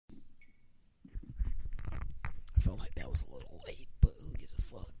felt like that was a little late, but who gives a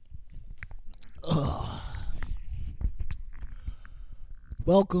fuck? Ugh.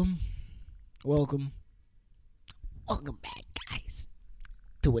 Welcome back, guys,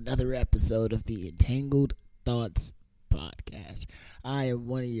 to another episode of the Entangled Thoughts podcast. I am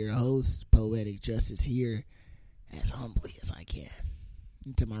one of your hosts, Poetic Justice, here as humbly as I can.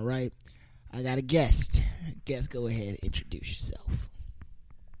 And to my right, I got a guest. Go ahead, introduce yourself.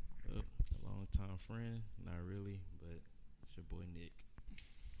 A long time friend, not really, but it's your boy Nick.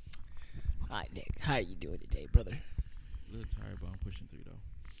 Hi, Nick. How you doing today, brother? A little tired, but I'm pushing through though.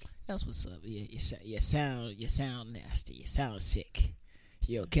 That's what's up. Yeah, you sound nasty. You sound sick.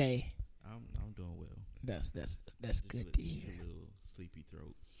 You okay? I'm doing well. That's good to hear. Just a little sleepy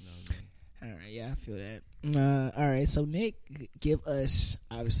throat. You know what I mean? All right, yeah, I feel that. All right, so Nick, give us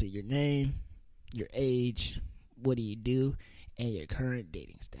obviously your name, your age, what do you do, and your current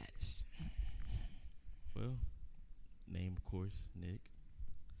dating status. Well, name of course Nick.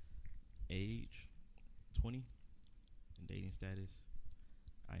 Age 20, and dating status.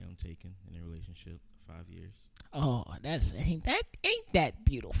 I am taken in a relationship 5 years. Oh, ain't that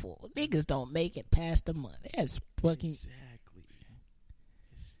beautiful? Niggas don't make it past a month. That's fucking exactly.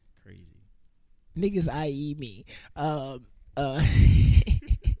 It's crazy. Niggas, i.e. me. All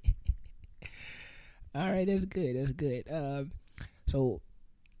right, that's good. So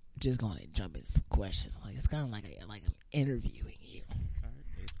just gonna jump in some questions. Like it's kind of like I'm interviewing you. All right,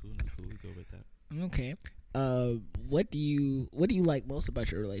 that's cool. We go with that. Okay. What do you like most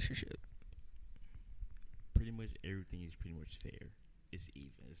about your relationship? Pretty much everything is pretty much fair. It's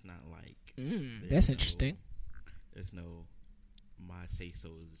even. It's not like that's interesting. There's no my say so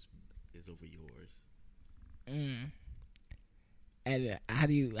is over yours. And how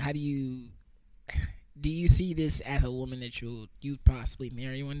do you see this as a woman that you'd possibly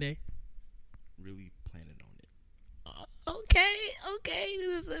marry one day? Really planning on it. Okay.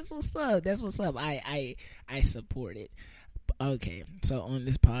 That's what's up. I support it. Okay, so on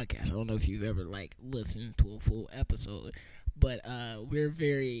this podcast, I don't know if you've ever listened to a full episode, but we're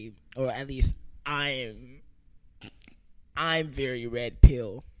very, or at least I'm very red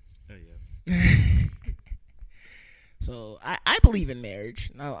pill. Oh yeah. So I believe in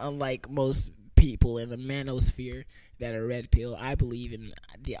marriage. Now, unlike most people in the manosphere that are red pill, I believe in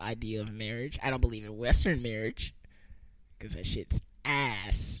the idea of marriage. I don't believe in Western marriage because that shit's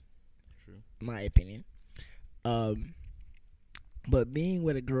ass. True. In my opinion. But being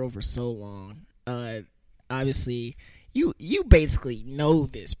with a girl for so long, obviously, you basically know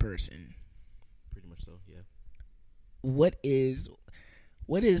this person. Pretty much so, yeah. What is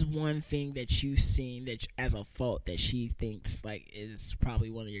one thing that you've seen that as a fault that she thinks is probably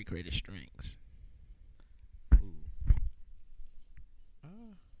one of your greatest strengths? Ooh.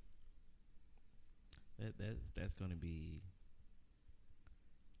 That's gonna be.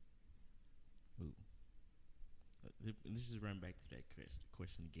 Ooh. Let's just run back to that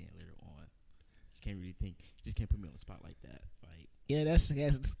question again later on. Just can't really think. Just can't put me on the spot like that. Like, yeah, that's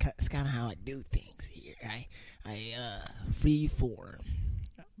kind of how I do things here. I free form.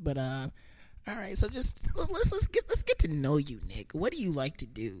 But all right. So just let's get to know you, Nick. What do you like to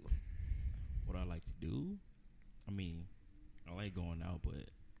do? What I like to do? I mean, I like going out,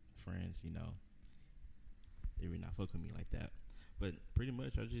 but friends, they really not fuck with me like that. But pretty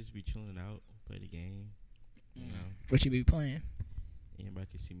much, I just be chilling out, play the game. What you be playing? Anybody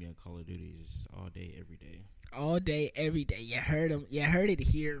can see me on Call of Duty just all day, every day. All day, every day. You heard him. You heard it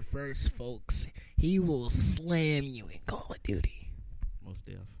here first, folks. He will slam you in Call of Duty. Most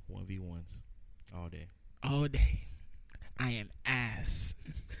def 1v1s all day. All day. I am ass.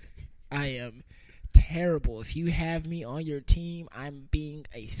 I am terrible. If you have me on your team, I'm being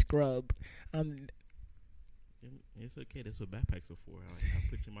a scrub. It's okay. That's what backpacks are for. I'll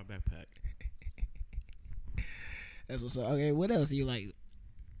put you in my backpack. That's what's up. Okay, what else do you like?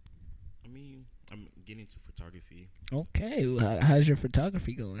 I mean, I'm getting into photography. Okay, how's your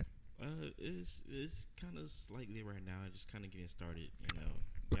photography going? It's kind of slightly right now. Just kind of getting started.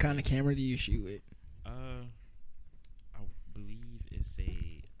 What kind of camera do you shoot with? I believe it's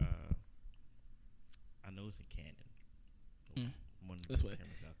I know it's a Canon. One of the best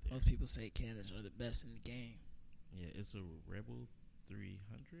cameras out there. Most people say Canons are the best in the game. Yeah, it's a Rebel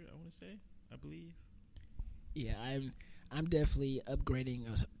 300. I want to say. I believe. Yeah, I'm definitely upgrading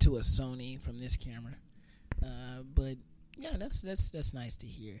to a Sony from this camera. But yeah, that's nice to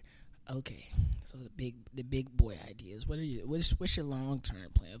hear. Okay, so the big boy ideas. What's your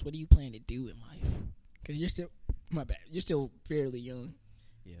long-term plans? What do you plan to do in life? Because you're still fairly young.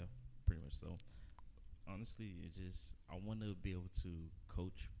 Yeah, pretty much so. Honestly, I want to be able to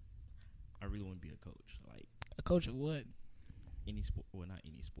coach. I really want to be a coach. Like a coach of what? Any sport, well, not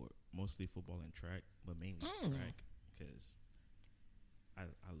any sport, mostly football and track, but mainly track because I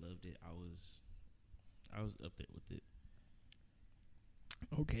loved it. I was up there with it.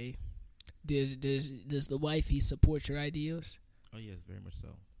 Okay. Does the wifey support your ideas? Oh yes, very much so.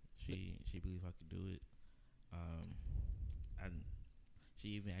 She believes I could do it. And she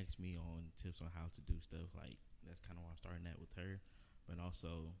even asked me on tips on how to do stuff. Like that's kind of why I'm starting that with her, but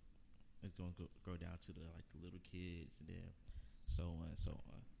also it's going to go down to the little kids and then so on and so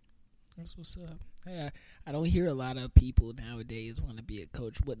on. That's what's up. I don't hear a lot of people nowadays want to be a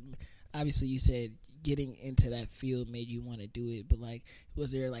coach. What obviously you said getting into that field made you want to do it, but like,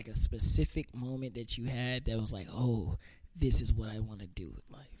 was there like a specific moment that you had that was like, oh, this is what I want to do with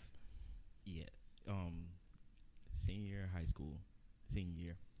life? Yeah. Senior year of high school,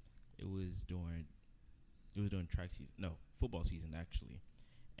 it was during track season. No, football season actually,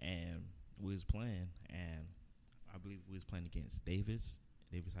 and we was playing, and I believe we was playing against Davis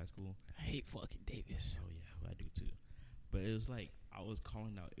High School. I hate fucking Davis. Oh yeah, I do too. But it was like I was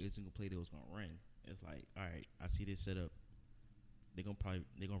calling out every single play that was gonna run. It's like, all right, I see this setup. They're gonna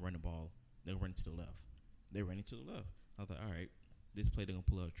run the ball. They're running to the left. They're running to the left. I was like, all right, this play they're gonna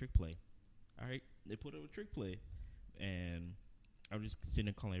pull out a trick play. All right, they put up a trick play, and I was just sitting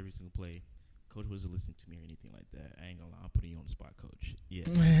there calling every single play. Coach wasn't listening to me or anything like that. I ain't gonna lie, I'm putting you on the spot, Coach. Yeah,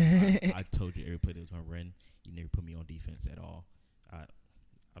 I told you every play that was gonna run. You never put me on defense at all.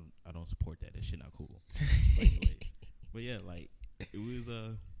 I don't support that. That shit not cool. But anyways, but yeah, like it was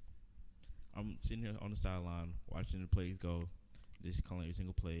I'm sitting here on the sideline watching the plays go, just calling every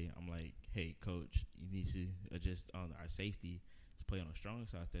single play. I'm like, hey, Coach, you need to adjust on our safety to play on the strong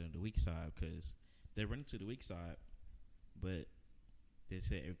side instead of the weak side because they're running to the weak side, but they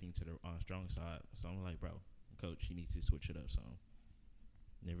said everything to the strong side. So I'm like, bro, Coach, you need to switch it up. So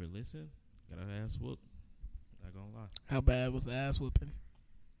never listen. Got our ass whooped. Not gonna lie. How bad was the ass whooping?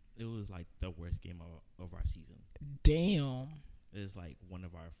 It was like the worst game of our season. Damn. It was like one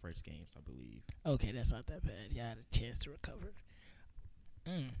of our first games, I believe. Okay, that's not that bad. You had a chance to recover.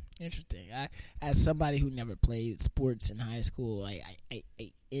 Interesting. As somebody who never played sports in high school, I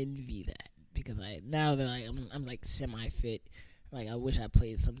envy that because now that I'm like semi fit, like I wish I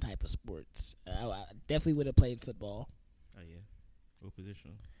played some type of sports. I definitely would have played football. Oh yeah, what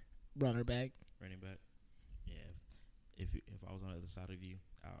position? Running back. Yeah. If I was on the other side of you,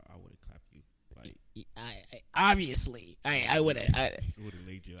 I would have clapped you. Like I obviously I would have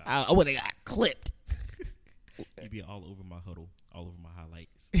laid you out. I would have got clipped. You'd be all over my huddle, all over my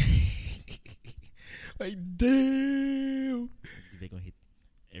highlights. Like damn. They're gonna hit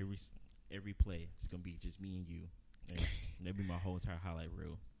every play. It's gonna be just me and you. And that'd be my whole entire highlight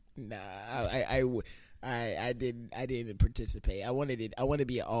reel. Nah, I didn't participate. I wanted to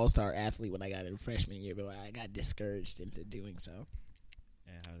be an all-star athlete when I got in freshman year, but I got discouraged into doing so.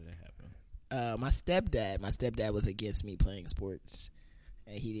 And how did that happen? My stepdad was against me playing sports.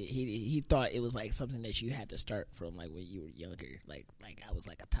 And he thought it was like something that you had to start from like when you were younger, like I was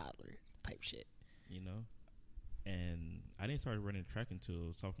like a toddler type shit. You know, and I didn't start running track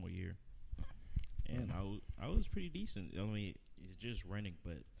until sophomore year, and I was pretty decent. I mean, it's just running,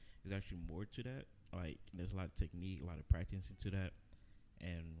 but there's actually more to that. Like there's a lot of technique, a lot of practice into that.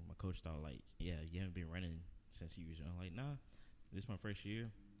 And my coach thought like, yeah, you haven't been running since you was young. I'm like, nah, this is my first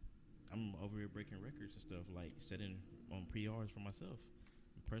year. I'm over here breaking records and stuff, like setting on pre-Rs for myself.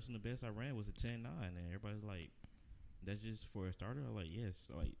 The personal best I ran was a 10.9, and everybody's like, that's just for a starter? I'm like, yes,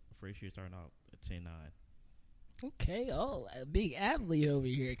 like first year starting out a 10.9. Okay, a big athlete over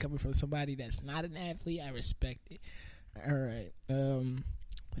here coming from somebody that's not an athlete. I respect it. All right, let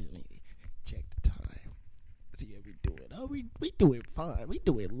me check the time. See how we doing. Oh, we doing fine. We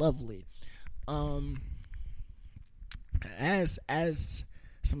doing lovely. As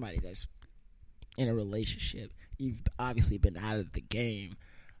somebody that's in a relationship, you've obviously been out of the game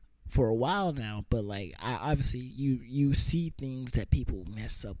for a while now, but like obviously you see things that people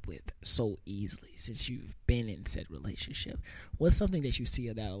mess up with so easily since you've been in said relationship. What's something that you see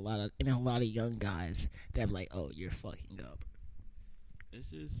that a lot of young guys that are like, oh, you're fucking up? It's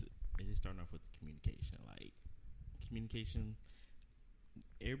just starting off with communication. Like communication,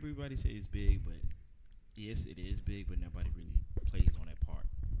 everybody says it's big, but yes, it is big, but nobody really plays on that part.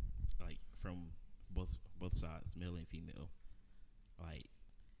 Like from both sides, male and female. Like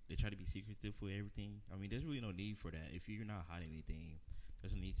they try to be secretive for everything. I mean, there's really no need for that. If you're not hiding anything,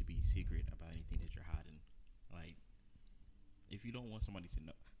 there's no need to be secret about anything that you're hiding. Like if you don't want somebody to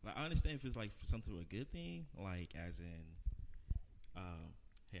know, like I understand if it's like for something a good thing, like as in,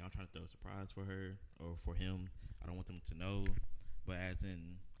 hey, I'm trying to throw a surprise for her or for him. I don't want them to know, but as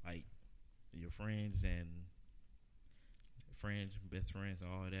in like your friends and friends, best friends,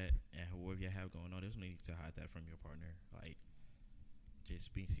 all of that, and whatever you have going on, there's no need to hide that from your partner. Like,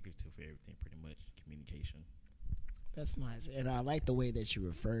 just being secretive for everything, pretty much. Communication. That's nice, and I like the way that you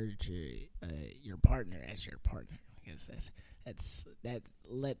referred to your partner as your partner. I guess that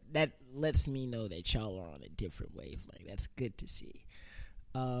lets me know that y'all are on a different wavelength. That's good to see.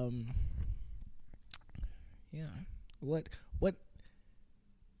 Yeah. What?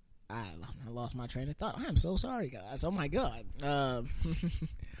 I lost my train of thought. I'm so sorry, guys. Oh my god.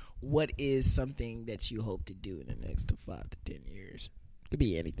 What is something that you hope to do in the next 5 to 10 years? Could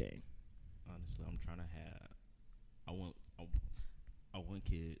be anything. Honestly, I'm trying to have. I want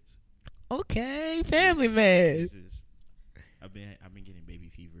kids. Okay, family man. I've been getting baby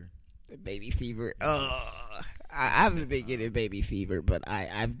fever. Baby fever. Oh, I haven't been getting baby fever, but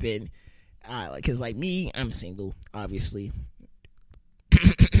I've been, because like me, I'm single, obviously.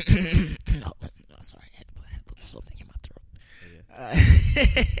 No, sorry, I had to put something in my throat.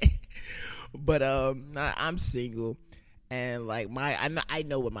 But I'm single, and like I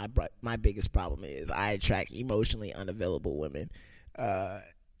know what my biggest problem is. I attract emotionally unavailable women. Yeah.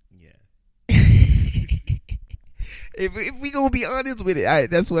 If we gonna be honest with it,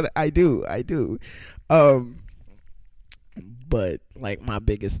 that's what I do. But like my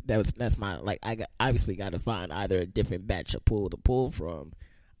biggest that's my like obviously got to find either a different batch of pool to pull from.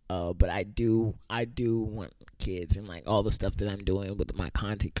 But I do want kids, and like all the stuff that I'm doing with my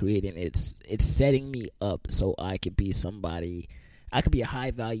content creating, it's setting me up so I could be somebody. I could be a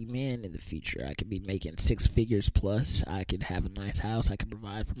high value man in the future. I could be making 6 figures plus. I could have a nice house. I could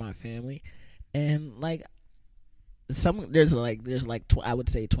provide for my family, and like there's I would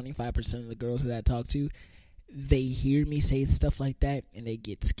say 25% of the girls that I talk to, they hear me say stuff like that and they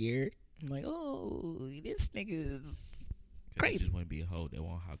get scared. I'm like, oh, this nigga is crazy. You just want to be a hoe that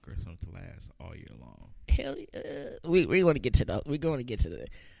want hot girl something to last all year long. Hell, we're going to get to the.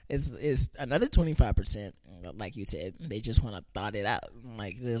 It's another 25%. Like you said, they just want to thought it out.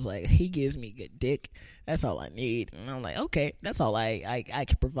 Like there's like he gives me good dick. That's all I need. And I'm like, okay, that's all I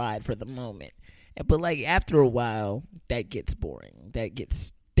can provide for the moment. But like after a while, that gets boring. That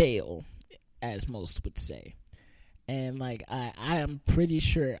gets stale, as most would say. And like I am pretty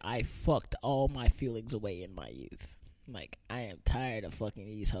sure I fucked all my feelings away in my youth. Like I am tired of fucking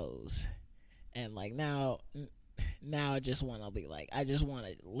these hoes, and like now I just want to be like I just want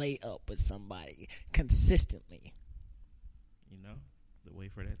to lay up with somebody consistently. You know, the way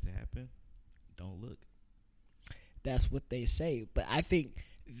for that to happen, don't look. That's what they say, but I think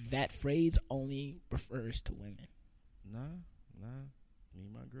that phrase only refers to women. Nah. Me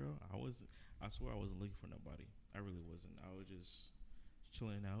and my girl, I swear I wasn't looking for nobody. I really wasn't. I was just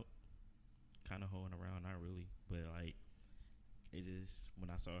chilling out, kind of hoeing around, not really. But like, it just when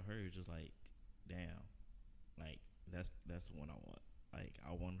I saw her, it was just like, damn, like that's the one I want. Like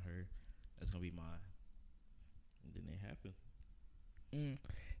I want her. That's gonna be mine. And then it happened.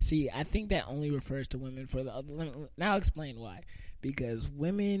 See, I think that only refers to women. For the other, now I'll explain why. Because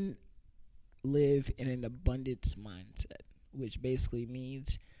women live in an abundance mindset, which basically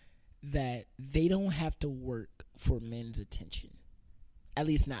means that they don't have to work for men's attention, at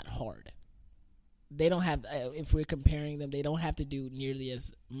least not hard. They don't have, if we're comparing them, they don't have to do nearly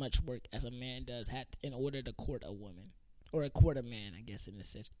as much work as a man does in order to court a woman, or a court a man, I guess, in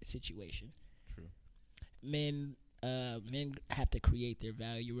this situation. True. Men have to create their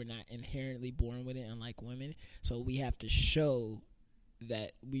value. We're not inherently born with it, unlike women. So we have to show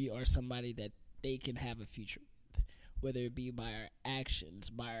that we are somebody that they can have a future with, whether it be by our actions,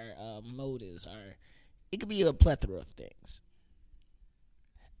 by our motives, or it could be a plethora of things.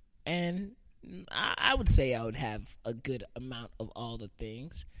 And I would say I would have a good amount of all the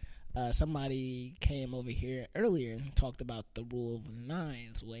things. Somebody came over here earlier and talked about the rule of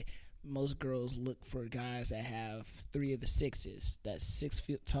 9s, way most girls look for guys that have 3 of the 6s. That's 6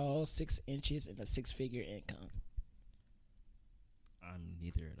 feet tall, 6 inches, and a 6-figure income. I'm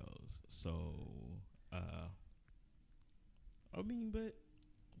neither of those. So, I mean, but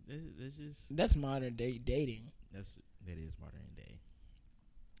that's just that's modern day dating. That is modern day.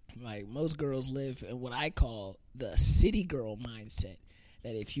 Like most girls live in what I call the city girl mindset.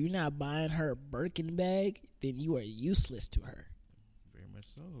 That if you're not buying her a Birkin bag, then you are useless to her. Very much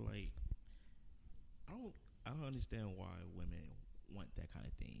so. Like, I don't understand why women want that kind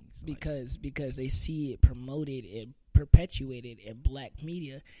of things. Because they see it promoted and perpetuated in black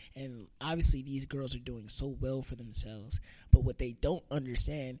media, and obviously these girls are doing so well for themselves. But what they don't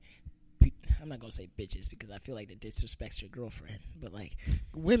understand, I'm not gonna say bitches because I feel like that disrespects your girlfriend. But like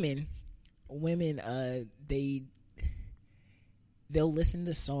women, they'll listen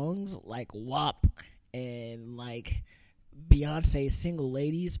to songs like WAP and like Beyonce single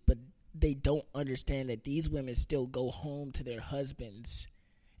ladies, but they don't understand that these women still go home to their husbands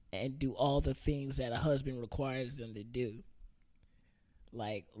and do all the things that a husband requires them to do.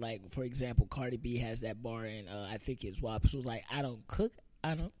 Like for example, Cardi B has that bar in I think it's WAP. She was like, I don't cook,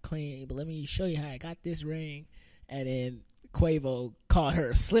 I don't clean, but let me show you how I got this ring. And then Quavo caught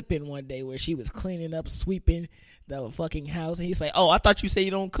her slipping one day where she was cleaning up, sweeping the fucking house, and he's like, "Oh, I thought you said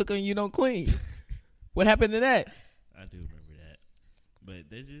you don't cook and you don't clean. What happened to that?" I do remember that, but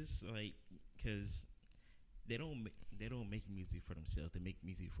they're just like, because they don't make music for themselves. They make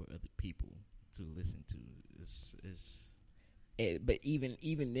music for other people to listen to. But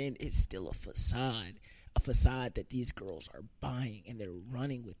even then, it's still a facade that these girls are buying and they're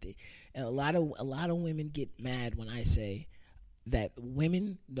running with it. And a lot of women get mad when I say that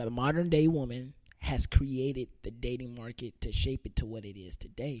the modern day woman has created the dating market to shape it to what it is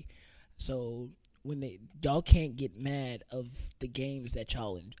today. So when y'all can't get mad of the games that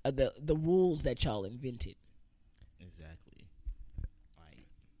y'all the rules that y'all invented. Exactly.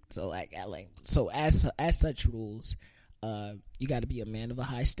 So as such rules, you got to be a man of a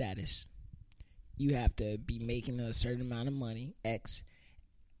high status. You have to be making a certain amount of money, X,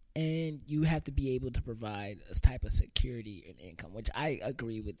 and you have to be able to provide a type of security and income, which I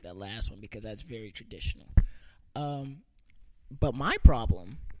agree with the last one because that's very traditional. But my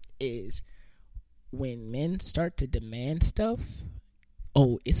problem is when men start to demand stuff,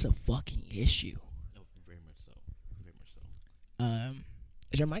 it's a fucking issue. Oh, very much so. Very much so.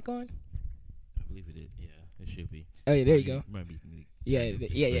 Is your mic on? I believe it is. Yeah, it should be. Oh yeah, there you go. Yeah.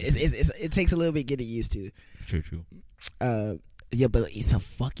 It takes a little bit getting used to. True. Yeah, but it's a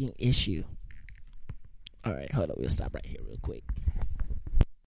fucking issue. All right, hold on. We'll stop right here real quick.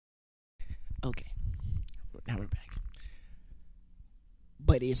 Okay, now we're back.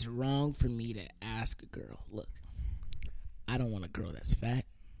 But it's wrong for me to ask a girl, look, I don't want a girl that's fat.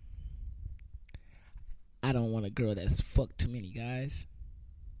 I don't want a girl that's fucked too many guys.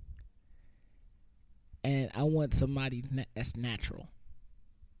 And I want somebody that's natural.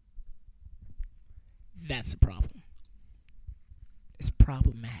 That's a problem. It's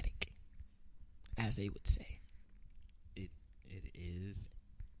problematic, as they would say. It is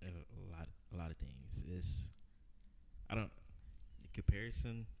a lot of things. The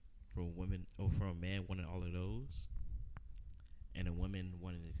comparison for women or for a man wanting all of those, and a woman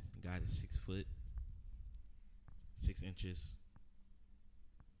wanting a guy that's 6 foot, 6 inches,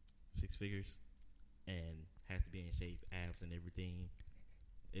 6 figures, and has to be in shape, abs and everything.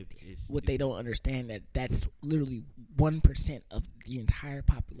 What they don't understand that's literally 1% of the entire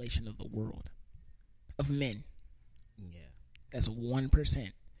population of the world of men. Yeah, that's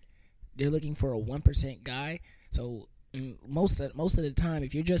 1%. They're looking for a 1% guy. So most of the time,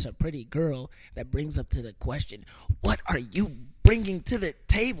 if you're just a pretty girl, that brings up to the question, what are you bringing to the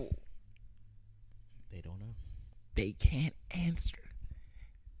table? They don't know. They can't answer.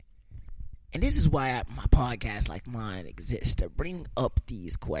 And this is why my podcast like mine exists, to bring up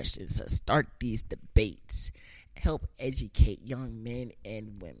these questions, to start these debates, help educate young men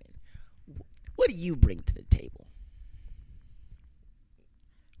and women. What do you bring to the table?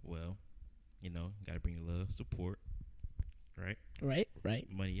 Well, got to bring love, support, right? Right.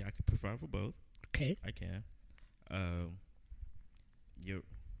 Money I can provide for both. Okay. I can. How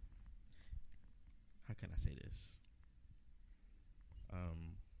can I say this?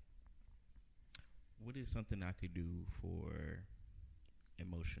 What is something I could do for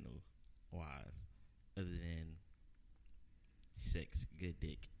emotional wise other than sex, good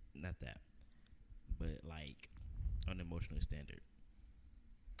dick? Not that, but like on an emotional standard.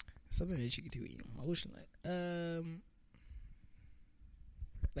 Something that you could do emotionally.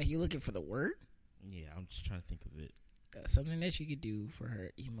 Like you're looking for the word? Yeah, I'm just trying to think of it. Something that you could do for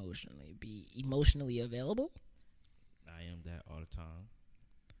her emotionally. Be emotionally available? I am that all the time.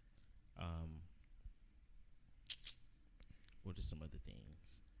 What are some other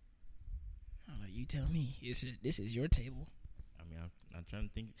things? I don't know. You tell me. This is your table. I mean, I'm trying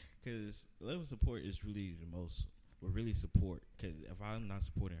to think, because love and support is really the most. We're really support, because if I'm not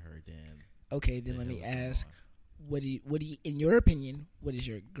supporting her, then okay. Then let me ask, what do you, in your opinion, what does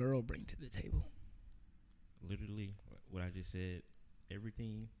your girl bring to the table? Literally, what I just said,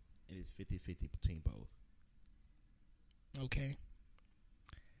 everything, and it's 50-50 between both. Okay.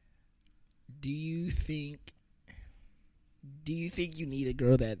 Do you think you need a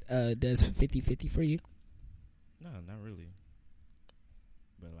girl that does 50-50 for you? No, not really.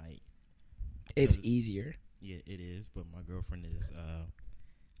 But like, it's easier. Yeah, it is. But my girlfriend is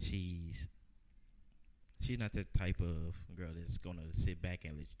she's not that type of girl that's gonna sit back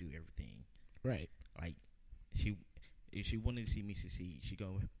and let you do everything. Right. Like if she wanted to see me succeed, she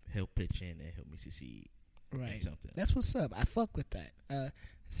gonna help pitch in and help me succeed. Right. Something. That's what's up. I fuck with that.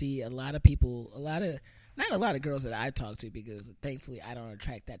 See, a lot of people, not a lot of girls that I talk to, because thankfully I don't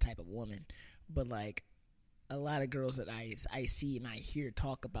attract that type of woman, but like a lot of girls that I see and I hear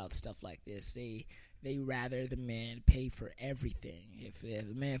talk about stuff like this, they rather the man pay for everything. If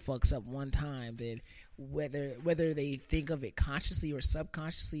the man fucks up one time, then whether they think of it consciously or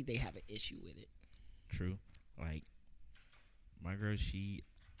subconsciously, they have an issue with it. True. Like my girl,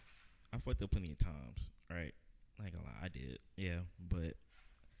 I fucked up plenty of times, right? I ain't gonna lie, I did. Yeah, but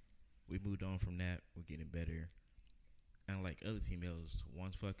we moved on from that. We're getting better. And like other females,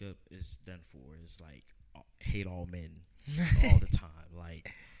 once fuck up, it's done for. It's like hate all men all the time.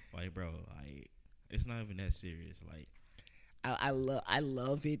 Like bro, like it's not even that serious. Like I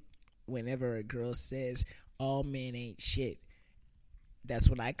love it whenever a girl says all men ain't shit. That's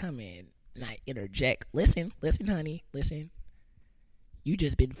when I come in and I interject. Listen, honey, listen. You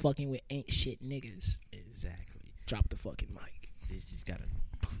just been fucking with ain't shit niggas. Exactly. Drop the fucking mic. Just gotta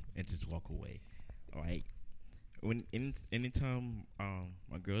and just walk away. Like anytime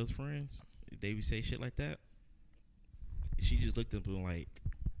my girl's friends, they would say shit like that, she just looked at them like,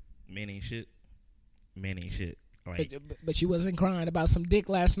 man ain't shit. Like, but you wasn't crying about some dick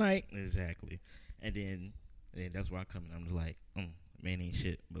last night. Exactly. And then that's where I come in. I'm just like, man ain't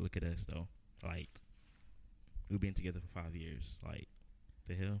shit. But look at us though. Like, we've been together for 5 years. Like,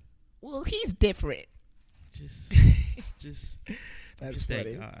 the hell. Well, he's different. Just that's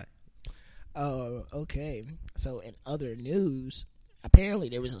funny. That Oh, okay. So in other news, apparently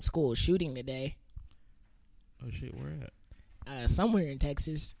there was a school shooting today. Oh shit, where at? Somewhere in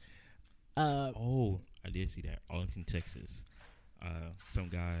Texas. I did see that. Arlington, Texas. Some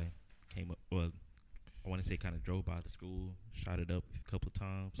guy came up. Well, I want to say kind of drove by the school, shot it up a couple of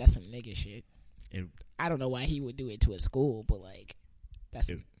times. That's some nigga shit. I don't know why he would do it to a school, but like,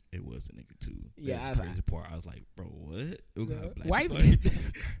 it was a nigga too. Yeah, that's the crazy part. I was like, bro, what? White like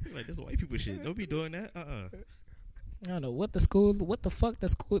that's white people shit. Don't be doing that. I don't know what the fuck the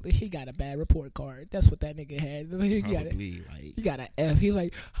school. He got a bad report card. That's what that nigga had. He got an F. He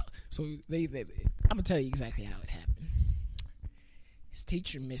like, so they I'm gonna tell you exactly how it happened. His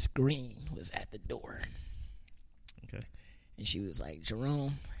teacher, Miss Green, was at the door. Okay. And she was like,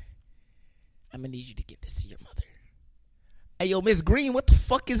 Jerome, I'm gonna need you to give this to your mother. Hey, yo, Miss Green, what the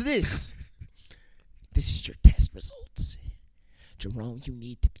fuck is this? This is your test results. Jerome, you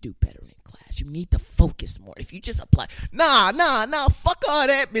need to do better in class. You need to focus more. If you just apply, nah, fuck all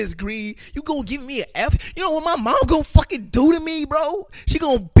that, Miss Green. You gonna give me an F? You know what my mom gonna fucking do to me, bro? She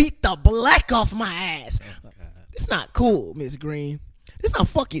gonna beat the black off my ass. It's not cool, Miss Green. It's not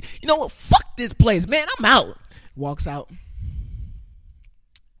fucking. You know what? Fuck this place, man. I'm out. Walks out.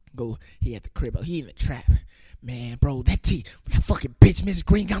 He at the crib. He in the trap. Man, bro, that fucking bitch, Miss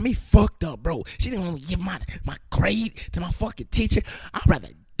Green, got me fucked up, bro. She didn't want to give my grade to my fucking teacher. I'd rather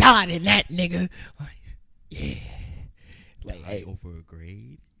die than that, nigga. Like, yeah. Like, die over a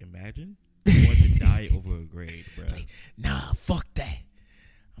grade? Imagine. You want to die over a grade, bro. Like, nah, fuck that.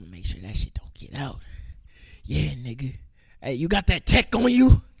 I'm gonna make sure that shit don't get out. Yeah, nigga. Hey, you got that tech on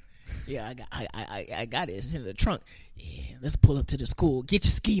you? Yeah, I got it. It's in the trunk. Yeah, let's pull up to the school. Get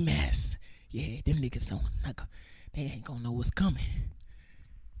your ski mask. Yeah, them niggas they ain't gonna know what's coming.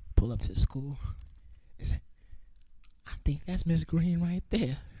 Pull up to the school. I think that's Miss Green right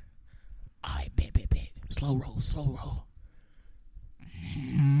there. All right, bet. Slow roll.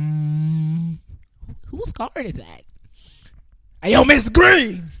 Whose card is that? Hey, yo, Miss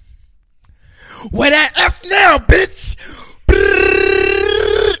Green. Where that F now, bitch?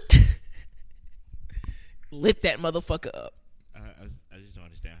 Lift that motherfucker up. I just don't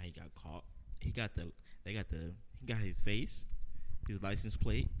understand how he got caught. He got his face, his license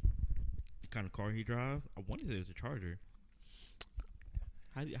plate, the kind of car he drive. I wonder if it was a Charger.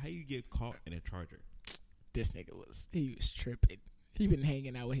 How you get caught in a Charger? This nigga was tripping. He been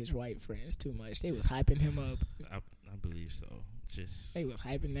hanging out with his white friends too much. They was hyping him up. I believe so. They was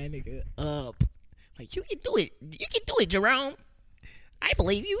hyping that nigga up. Like, you can do it. You can do it, Jerome. I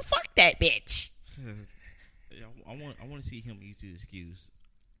believe you. Fuck that bitch. I want to see him use the excuse,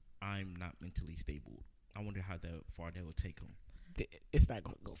 I'm not mentally stable. I wonder how far that would take him. It's not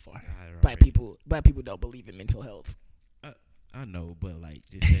going to go far. Black people don't believe in mental health. I know, but like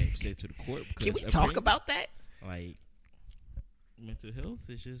just say to the court. Can we talk about that? Like, mental health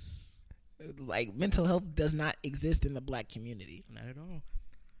is just like mental health does not exist in the black community. Not at all.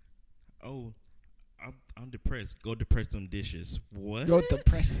 Oh, I'm depressed. Go depress them dishes. What? Go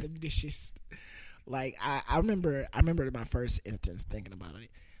depress them dishes. Like I remember my first instance thinking about it.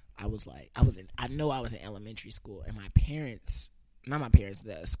 I know I was in elementary school, and my parents, not my parents,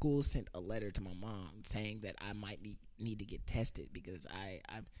 the school sent a letter to my mom saying that I might need to get tested because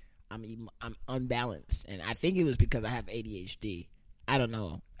I'm unbalanced, and I think it was because I have ADHD. I don't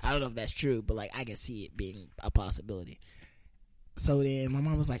know if that's true, but like I can see it being a possibility. So then my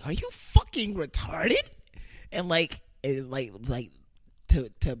mom was like, "Are you fucking retarded?" And like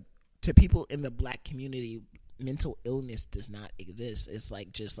to people in the black community, mental illness does not exist. It's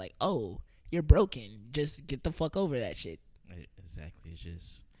like just like, oh, you're broken. Just get the fuck over that shit. Exactly. It's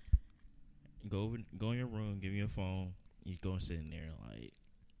just go in your room, give me your phone. You go and sit in there. Like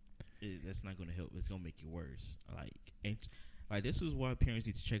that's not gonna help. It's gonna make you worse. Like this is why parents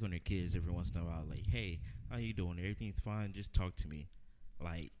need to check on their kids every once in a while. Like, hey, how you doing? Everything's fine. Just talk to me.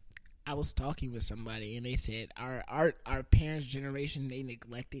 Like, I was talking with somebody and they said our parents' generation, they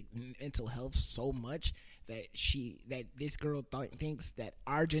neglected mental health so much that this girl thinks that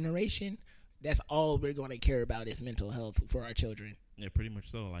our generation, that's all we're going to care about is mental health for our children. Yeah, pretty much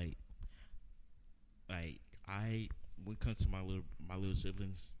so. Like when it comes to my little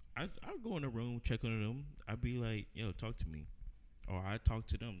siblings, I go in the room, check on them. I'd be like, yo, talk to me. Or I talk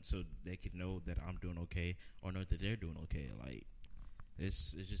to them so they can know that I'm doing okay or know that they're doing okay. Like,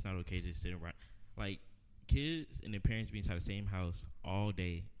 it's just not okay to sit around. Like, kids and their parents be inside the same house all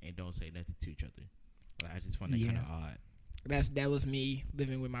day and don't say nothing to each other. Like, I just find that kind of odd. That was me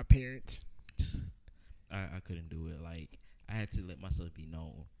living with my parents. I couldn't do it. Like, I had to let myself be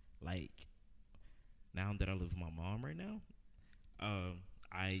known. Like, now that I live with my mom right now,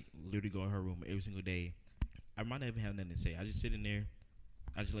 I literally go in her room every single day. I might not even have nothing to say. I just sit in there.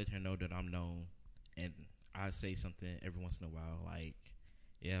 I just let her know that I'm known, and I say something every once in a while, like,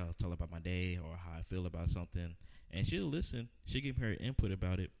 yeah, I'll tell her about my day or how I feel about something, and she'll listen. She'll give her input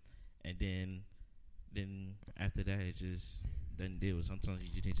about it, and then after that, it just doesn't deal. Sometimes you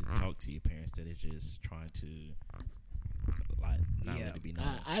just need to talk to your parents that are just trying to not let it be known.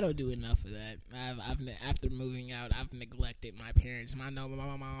 I don't do enough of that. After moving out, I've neglected my parents. I know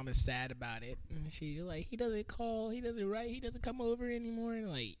my mom is sad about it. And she's like, he doesn't call, he doesn't write, he doesn't come over anymore.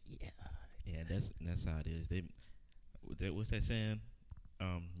 And like, yeah, that's how it is. What's that saying?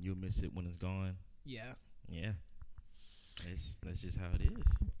 You'll miss it when it's gone. Yeah. That's just how it is.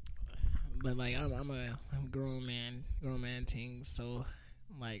 But like, I'm a grown man thing. So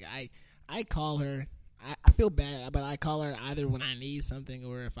like, I call her. I feel bad, but I call her either when I need something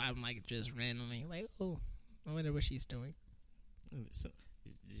or if I'm like just randomly like, oh, I wonder what she's doing. So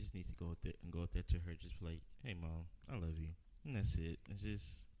you just need to go up there to her, just be like, hey mom, I love you, and that's it. It's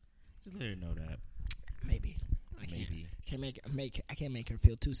just let her know that. Maybe I can't make her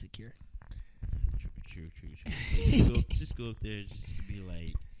feel too secure. True. Just go up there, just to be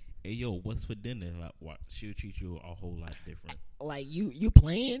like, hey yo, what's for dinner? Like, what? She'll treat you a whole lot different. Like you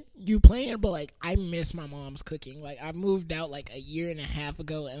playing, but like I miss my mom's cooking. Like I moved out like a year and a half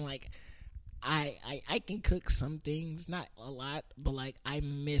ago, and like I can cook some things, not a lot, but like I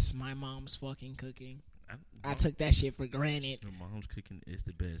miss my mom's fucking cooking. I took that shit for granted. Your mom's cooking is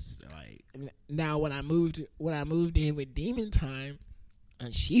the best. Like now, when I moved in with Demon Time,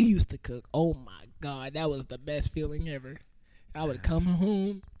 and she used to cook. Oh my god, that was the best feeling ever. I would come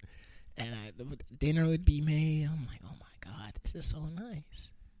home, and the dinner would be made. I'm like, oh my god, this is so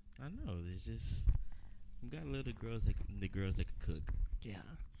nice. I know. It's just you got little girls that can cook. Yeah.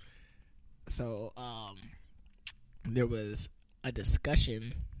 So there was a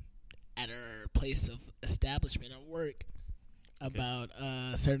discussion at our place of establishment of work about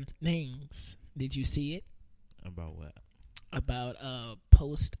certain things. Did you see it? About what? About a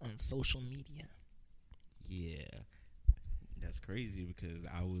post on social media. Yeah. That's crazy because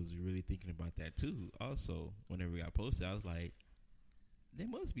I was really thinking about that too. Also, whenever I posted, I was like, they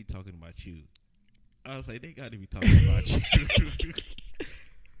must be talking about you. I was like, they got to be talking about you.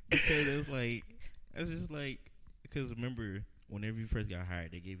 Because it's just like, because remember, whenever you first got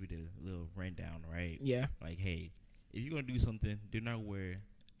hired, they gave you the little rundown, right? Yeah. Like, hey, if you're going to do something, do not wear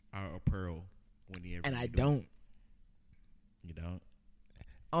our apparel when you ever. And I don't. You don't?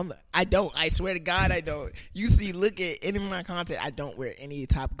 I don't. I swear to God, I don't. You see, look at any of my content. I don't wear any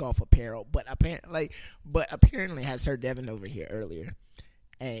Top Golf apparel. But apparently, had Sir Devin over here earlier,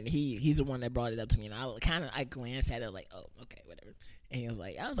 and he's the one that brought it up to me. And I glanced at it like, oh, okay, whatever. And he was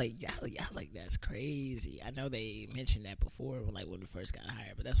like, I was like, that's crazy. I know they mentioned that before, like when we first got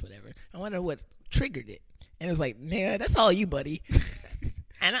hired, but that's whatever. I wonder what triggered it. And it was like, nah, that's all you, buddy.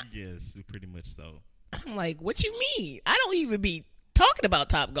 And yes, pretty much so. I'm like, what you mean? I don't even be talking about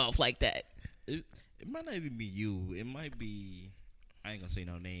Top Golf like that. It might not even be you. It might be, I ain't gonna say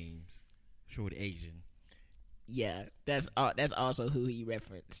no names. Short Asian. Yeah, that's also who he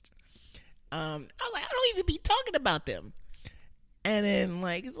referenced. I was like, I don't even be talking about them. And then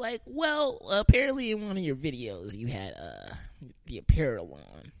like it's like, well, apparently in one of your videos you had the apparel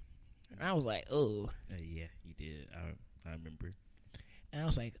on. And I was like, oh. Yeah, you did. I remember. And I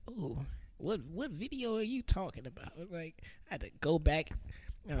was like, oh, what video are you talking about? Like, I had to go back.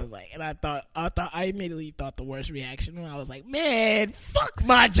 And I was like, and I immediately thought the worst reaction. And I was like, man, fuck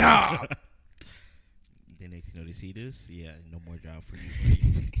my job. Then they see this. Yeah, no more job for you,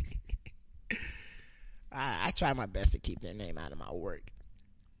 buddy. I try my best to keep their name out of my work.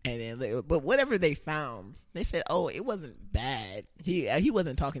 And then, but whatever they found, they said, "Oh, it wasn't bad. He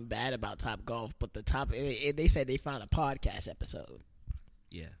wasn't talking bad about Top Golf, but they said they found a podcast episode."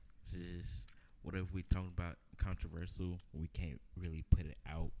 Yeah, just whatever we talking about controversial, we can't really put it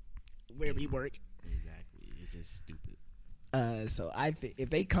out where we work. Exactly, it's just stupid. So if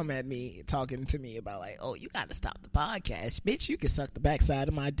they come at me talking to me about like, "Oh, you got to stop the podcast, bitch. You can suck the backside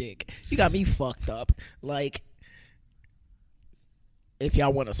of my dick. You got me fucked up." Like, if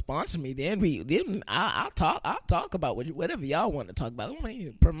y'all want to sponsor me, then I'll talk about whatever y'all want to talk about. I want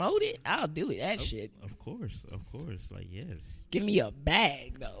to promote it. I'll do it. That shit. Of course. Like, yes. Give me a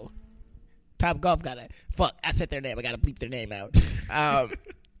bag though. Top Golf gotta fuck. I said their name. I gotta bleep their name out.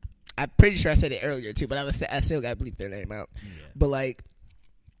 I'm pretty sure I said it earlier too, but I still gotta bleep their name out. Yeah. But like,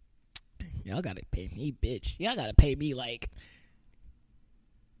 y'all gotta pay me, bitch. Y'all gotta pay me like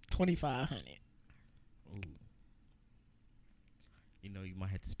 $2,500. You know, you might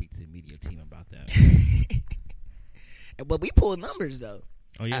have to speak to the media team about that. But we pulled numbers though.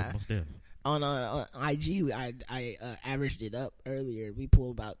 Oh yeah, most definitely. On IG, I averaged it up earlier. We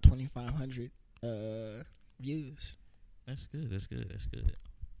pulled about 2,500 views. That's good.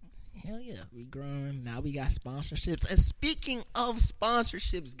 Hell yeah, we growing. Now we got sponsorships. And speaking of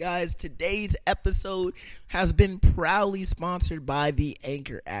sponsorships, guys, today's episode has been proudly sponsored by the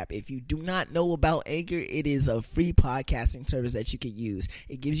Anchor app. If you do not know about Anchor, it is a free podcasting service that you can use.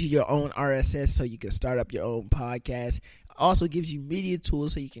 It gives you your own RSS so you can start up your own podcast. Also gives you media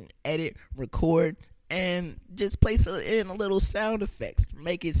tools so you can edit, record, and just place in a little sound effects.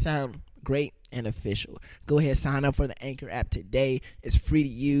 Make it sound great and official. Go ahead, sign up for the Anchor app today. It's free to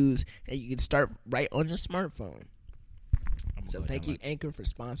use, and you can start right on your smartphone. So thank you, Anchor, for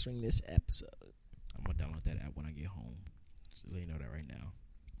sponsoring this episode. I'm gonna download that app when I get home. Just let you know that right now.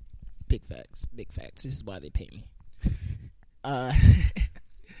 Big facts. This is why they pay me.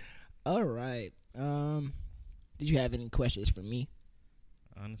 All right. Did you have any questions for me?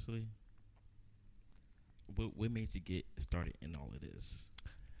 Honestly, what made you get started in all of this?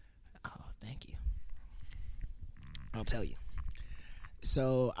 Oh, thank you. I'll tell you.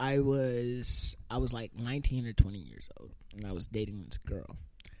 So I was like 19 or 20 years old, and I was dating this girl.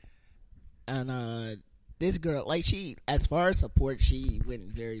 And this girl, like, she, as far as support, she went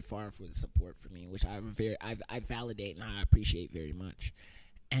very far for the support for me, which I validate and I appreciate very much.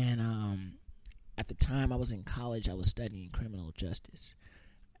 And at the time I was in college, I was studying criminal justice.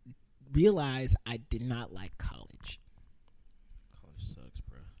 Realized I did not like college. Sucks,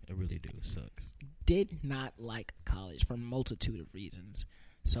 bro. It really do. It sucks. Did not like college for a multitude of reasons.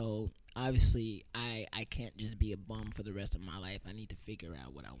 So obviously I can't just be a bum for the rest of my life. I need to figure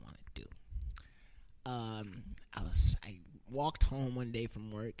out what I want to do. I walked home one day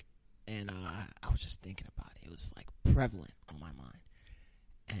from work, and I was just thinking about it. It was like prevalent on my mind.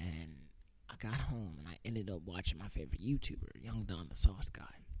 And I got home and I ended up watching my favorite YouTuber, Young Don the Sauce Guy.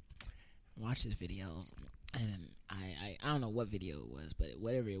 Watched his videos, and I don't know what video it was, but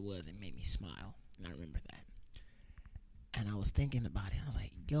whatever it was, it made me smile, and I remember that. And I was thinking about it, and I was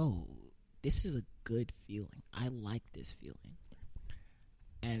like, yo, this is a good feeling. I like this feeling.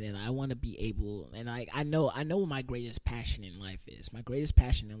 And then I want to be able, and I know what my greatest passion in life is. My greatest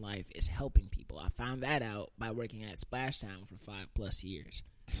passion in life is helping people. I found that out by working at Splashdown for 5+ years.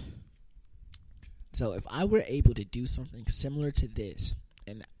 So if I were able to do something similar to this,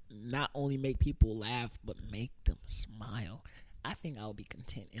 and not only make people laugh, but make them smile, I think I'll be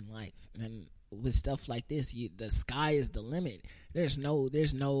content in life. And with stuff like this, the sky is the limit. There's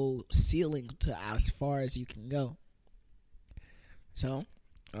no ceiling to as far as you can go. So,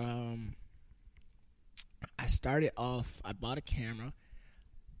 I started off, I bought a camera,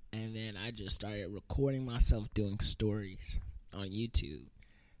 and then I just started recording myself doing stories on YouTube.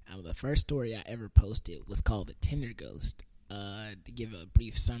 And the first story I ever posted was called The Tinder Ghost. To give a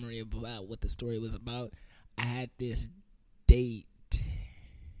brief summary about what the story was about, I had this date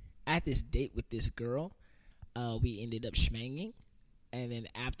with this girl. We ended up schmanging, and then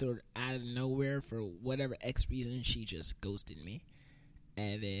after, out of nowhere, for whatever X reason, she just ghosted me.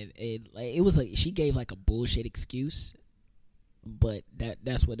 And then it was like she gave like a bullshit excuse, but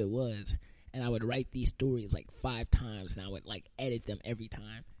that's what it was. And I would write these stories like 5 times, and I would like edit them every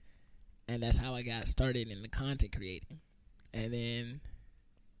time. And that's how I got started in the content creating. And then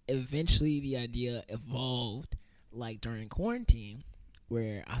eventually the idea evolved like during quarantine,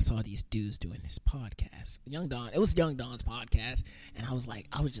 where I saw these dudes doing this podcast. Young Don, it was Young Don's podcast, and I was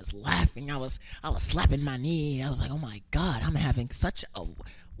just laughing. I was slapping my knee. I was like, oh my God, I'm having such a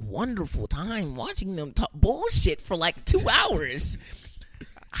wonderful time watching them talk bullshit for like 2 hours.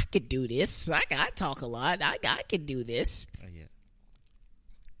 I could do this. I talk a lot. I could do this. Oh, yeah.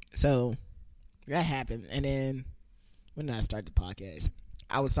 So that happened. And then when I started the podcast,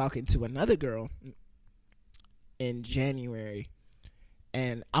 I was talking to another girl in January,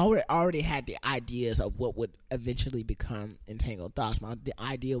 and I already had the ideas of what would eventually become Entangled Thoughts. The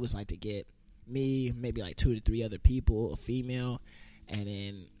idea was like to get me, maybe like 2 to 3 other people, a female, and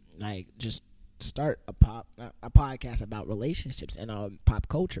then like just start a podcast about relationships and pop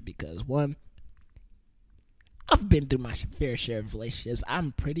culture, because one, I've been through my fair share of relationships.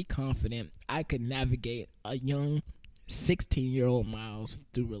 I'm pretty confident I could navigate a young 16-year-old Miles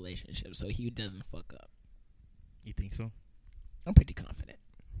through relationships so he doesn't fuck up. You think so? I'm pretty confident.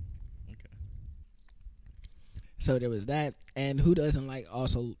 Okay. So there was that, and who doesn't like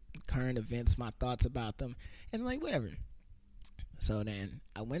also current events, my thoughts about them, and like whatever. So then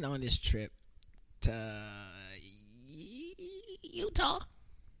I went on this trip to Utah.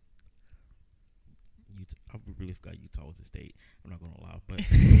 I really forgot Utah was a state. I'm not gonna lie, but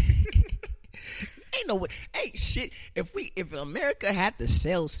ain't shit. If America had to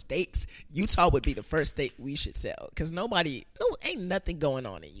sell states, Utah would be the first state we should sell, because ain't nothing going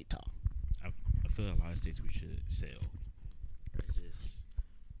on in Utah. I feel like a lot of states we should sell. It's just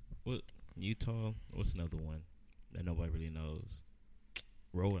Utah. What's another one that nobody really knows?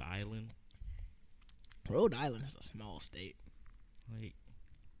 Rhode Island. Rhode Island is a small state.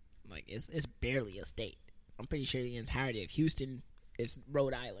 Like it's barely a state. I'm pretty sure the entirety of Houston is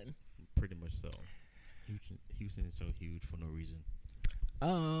Rhode Island. Pretty much so. Houston is so huge for no reason.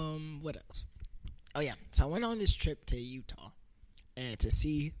 What else? Oh yeah, so I went on this trip to Utah and to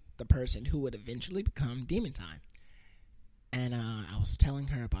see the person who would eventually become Demon Time. And I was telling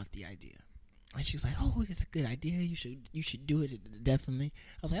her about the idea, and she was like, "Oh, it's a good idea. You should do it, definitely."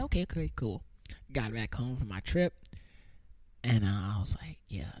 I was like, "Okay, cool." Got back home from my trip, and I was like,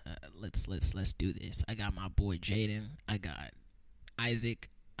 "Yeah, let's do this." I got my boy Jaden, I got Isaac,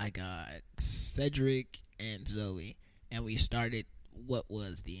 I got Cedric and Zoe, and we started what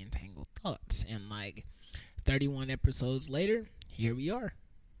was the Entangled Thoughts. And like 31 episodes later, here we are,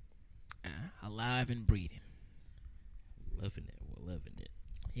 alive and breathing. We're loving it.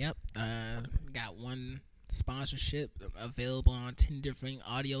 Yep. Got one sponsorship available on 10 different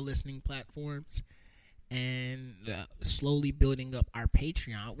audio listening platforms, and slowly building up our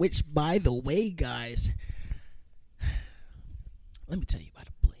Patreon, which, by the way, guys, let me tell you about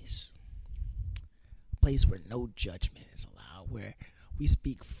a place where no judgment is allowed, where we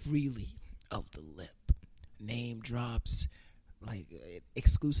speak freely of the lip, name drops, like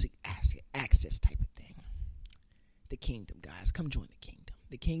exclusive access type of thing. The Kingdom, guys, come join the Kingdom.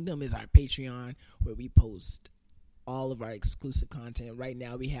 The Kingdom is our Patreon, where we post all of our exclusive content. Right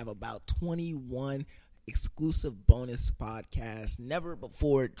now we have about 21 exclusive bonus podcasts never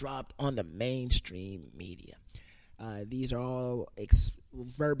before dropped on the mainstream media. These are all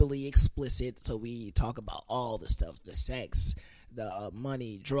verbally explicit, so we talk about all the stuff, the sex, the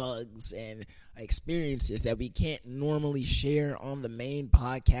money, drugs, and experiences that we can't normally share on the main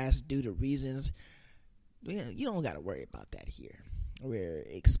podcast due to reasons. You don't got to worry about that here. We're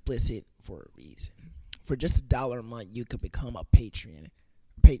explicit for a reason. For just $1 a month, you could become a patron.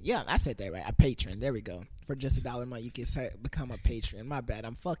 Yeah, I said that right. A patron. There we go. For just $1 a month, you can become a patron. My bad.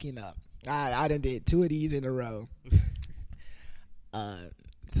 I'm fucking up. I done did 2 of these in a row.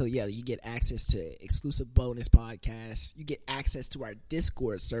 So yeah, you get access to exclusive bonus podcasts. You get access to our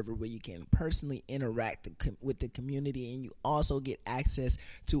Discord server where you can personally interact with the community, and you also get access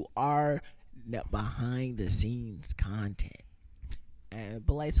to our behind the scenes content.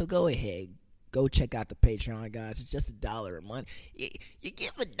 So go ahead, go check out the Patreon, guys. It's just $1 a month. You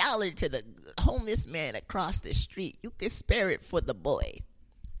give $1 to the homeless man across the street, you can spare it for the boy.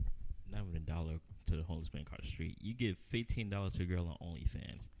 Not even $1 to the homeless man across the street. You give $15 to a girl on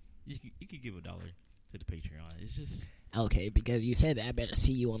OnlyFans. You could give $1 to the Patreon. It's just okay, because you said that. I better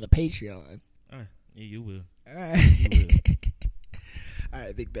see you on the Patreon. Yeah, you will. All right. You will. All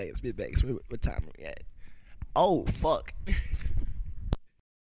right, big bags. What time are we at? Oh, fuck.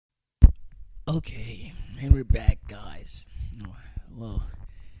 Okay, and we're back, guys. Well,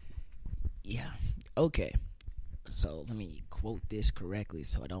 yeah. Okay. So let me quote this correctly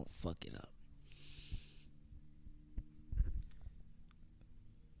so I don't fuck it up.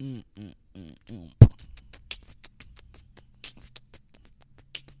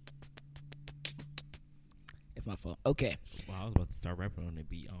 If my phone. Okay. Well, I was about to start rapping on the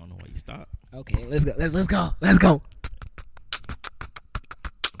beat. I don't know why you stopped. Okay. Let's go. Let's go. Let's go.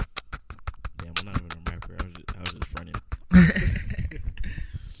 Damn, I'm not even a rapper. I was just running.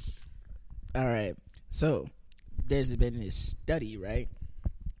 All right. So there's been this study, right?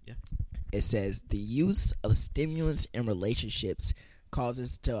 Yeah. It says the use of stimulants in relationships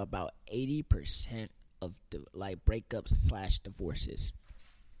causes to about 80% of like breakups / divorces.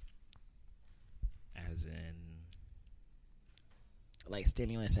 As in, Like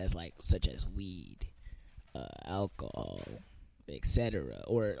stimulants as like such as weed, alcohol, etc.,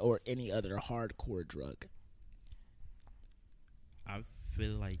 or any other hardcore drug. I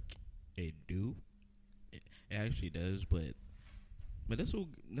feel like it do. It actually does, but that's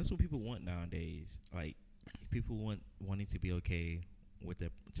what people want nowadays. Like people wanting to be okay with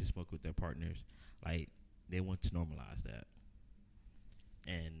to smoke with their partners. Like they want to normalize that,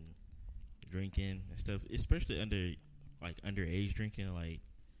 and drinking and stuff, especially underage drinking. Like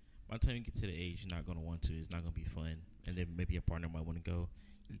by the time you get to the age you're not gonna want to, it's not gonna be fun, and then maybe a partner might want to go.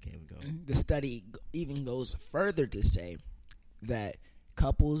 You can't even go. The study even goes further to say that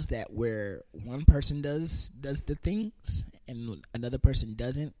couples that where one person does the things and another person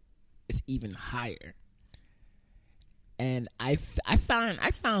doesn't is even higher. And I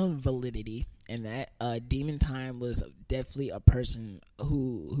found validity in that. Demon Time was definitely a person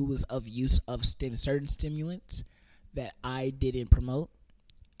who was of use of certain stimulants that I didn't promote,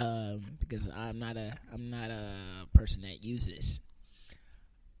 because I'm not a person that uses.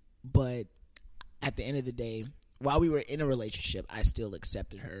 But at the end of the day, while we were in a relationship, I still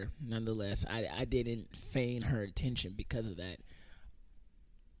accepted her. Nonetheless, I didn't feign her attention because of that.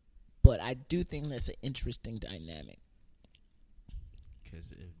 But I do think that's an interesting dynamic.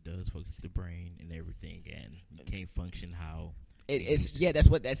 Because it does focus the brain and everything, and you can't function how it's. Yeah,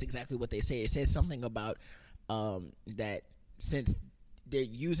 that's exactly what they say. It says something about that since they're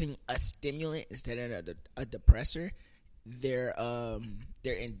using a stimulant instead of a depressor, their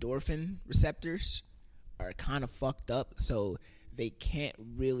endorphin receptors are kind of fucked up, so they can't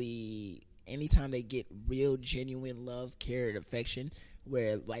really. Anytime they get real, genuine love, care, and affection,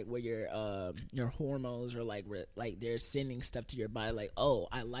 where your hormones are like they're sending stuff to your body, like, oh,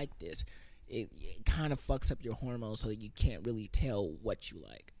 I like this. It kind of fucks up your hormones, so you can't really tell what you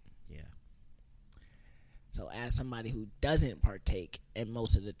like. Yeah. So, as somebody who doesn't partake in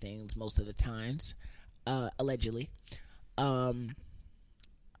most of the things, most of the times, allegedly,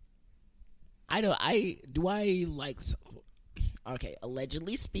 okay,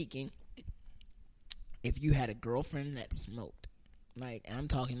 allegedly speaking, if you had a girlfriend that smoked, like, and I'm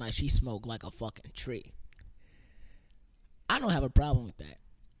talking about she smoked like a fucking tree, I don't have a problem with that,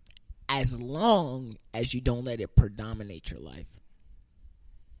 as long as you don't let it predominate your life.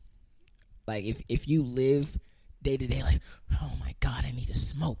 Like, if you live day to day, like, oh my god, I need to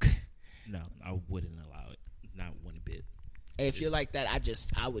smoke. No, I wouldn't allow it. Not one bit. If you're like that,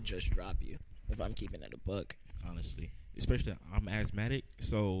 I would just drop you if I'm keeping it a buck. Honestly, especially I'm asthmatic,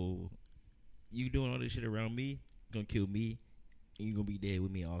 so you doing all this shit around me gonna kill me, and you gonna be dead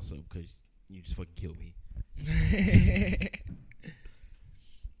with me also because you just fucking kill me.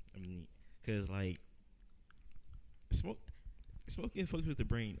 I mean, because like smoking fucks with the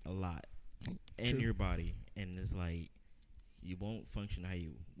brain a lot and True. your body, and it's like you won't function how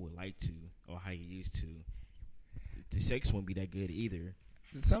you would like to or how you used to. The sex won't be that good either.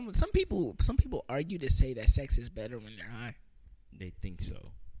 Some people argue to say that sex is better when they're high. They think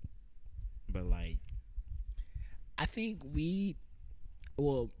so, but like, I think weed.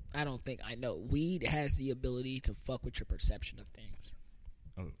 Well, I don't think I know. Weed has the ability to fuck with your perception of things.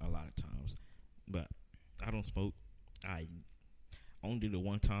 a lot of times, but I don't smoke. I only did it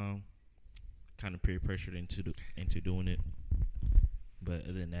one time, kind of peer pressured into doing it. But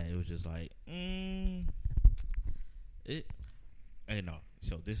other than that, it was just like, I know.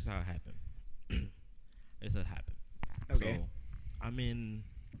 So this is how it happened. This is how it happened. Okay. So I'm in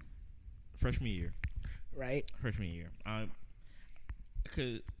freshman year. Right. Freshman year.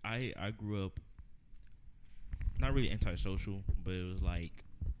 Because I grew up not really antisocial, but it was like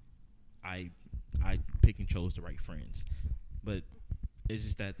I picked and chose the right friends. But it's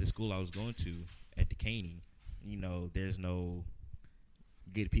just that the school I was going to at Decaney, there's no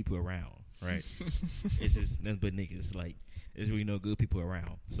good people around, right? It's just nothing but niggas. Like, there's really no good people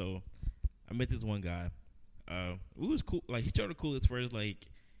around. So I met this one guy. it was cool. Like, he started cool at first. Like,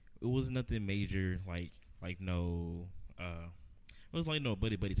 it was nothing major. Like no, it was like no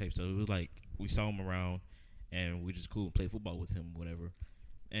buddy type stuff. It was like we saw him around, and we just cool and play football with him, whatever.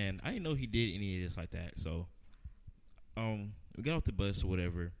 And I didn't know he did any of this like that. So, we got off the bus or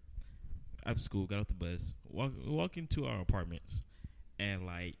whatever. After school, got off the bus, walk into our apartments, and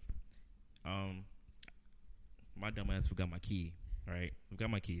like, my dumb ass forgot my key. Right, forgot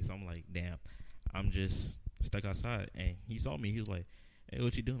my key. So I'm like, damn, I'm just stuck outside. And he saw me. He was like, "Hey,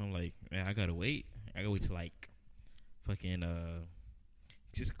 what you doing?" I'm like, "Man, I gotta wait. I gotta wait till like fucking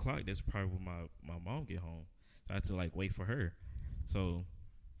 6 o'clock. That's probably when my mom get home. So I have to like wait for her." So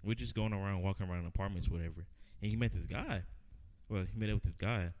we're just going around, walking around apartments, whatever. And he met this guy. Well, he met up with this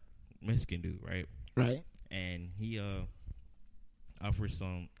guy. Mexican dude, right? Right. And he offered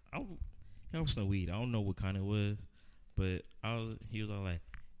some weed. I don't know what kind it was, but he was all like,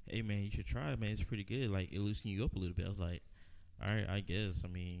 "Hey man, you should try it, man. It's pretty good. Like, it loosens you up a little bit." I was like, "All right, I guess." I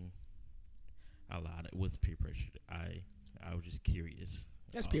mean, I lied. It wasn't peer pressure. I was just curious.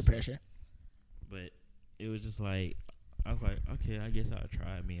 That's peer pressure. But it was just like, I was like, okay, I guess I'll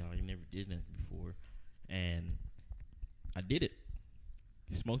try. I mean, I never did nothing before, and I did it.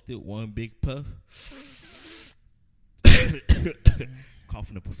 Smoked it, one big puff,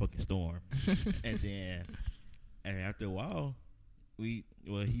 coughing up a fucking storm, and after a while, he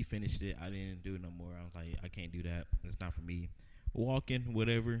finished it. I didn't do it no more. I was like, I can't do that. It's not for me. Walking,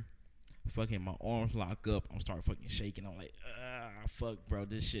 whatever. Fucking my arms lock up. I'm start fucking shaking. I'm like, fuck, bro,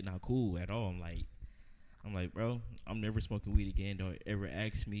 this shit not cool at all. I'm like, bro, I'm never smoking weed again. Don't ever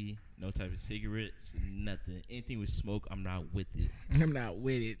ask me. No type of cigarettes, nothing. Anything with smoke, I'm not with it. I'm not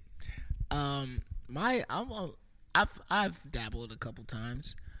with it. I've dabbled a couple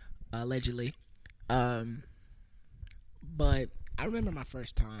times, allegedly. But I remember my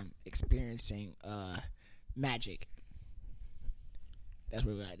first time experiencing magic. That's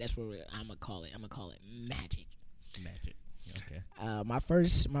where I'm gonna call it. I'm gonna call it magic. Magic. Okay. My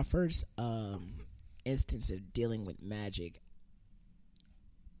first instance of dealing with magic,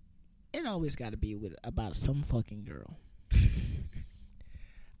 it always got to be about some fucking girl.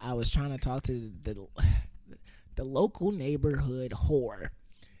 I was trying to talk to the local neighborhood whore,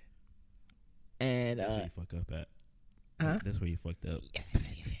 and that's where you fuck up at. Huh? That's where you fucked up.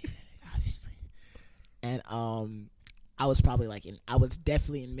 Obviously. And I was probably I was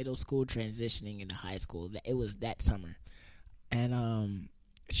definitely in middle school, transitioning into high school. It was that summer, and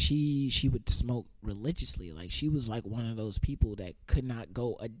she would smoke religiously. Like, she was like one of those people that could not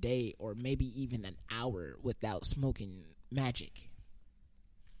go a day or maybe even an hour without smoking magic.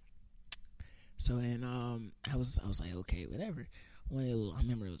 So then I was like, okay, whatever. I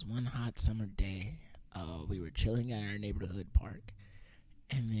remember it was one hot summer day. We were chilling at our neighborhood park,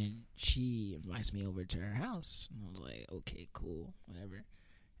 and then she invites me over to her house, and I was like, okay, cool, whatever.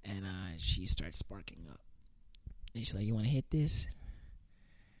 And she starts sparking up, and she's like, "You want to hit this?"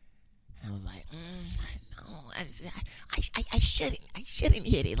 And I was like, "No, I shouldn't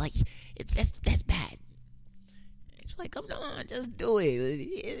hit it. Like, that's bad." And she's like, "Come on, just do it.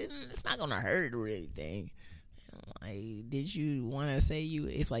 It's not gonna hurt or anything." And I'm like, "Did you want to say you?"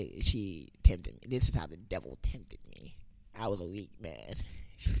 It's like she tempted me. This is how the devil tempted me. I was a weak man.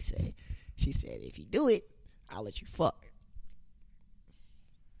 She said, "If you do it, I'll let you fuck."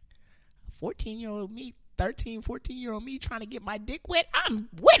 14-year-old me. 13, 14-year-old me trying to get my dick wet. I'm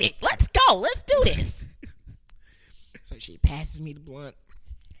with it. Let's go. Let's do this. So she passes me the blunt.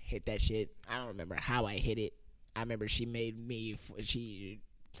 Hit that shit. I don't remember how I hit it. I remember she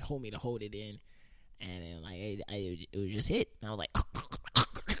told me to hold it in. And then, like, it was just hit. And I was like,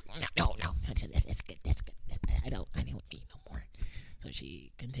 no. That's good. I don't need no more. So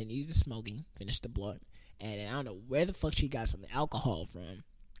she continued to smoking, finished the blunt. And then I don't know where the fuck she got some alcohol from,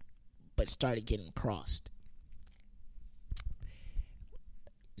 but started getting crossed.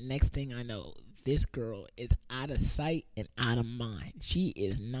 Next thing I know, this girl is out of sight and out of mind. She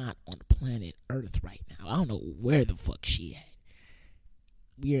is not on planet Earth right now. I don't know where the fuck she at.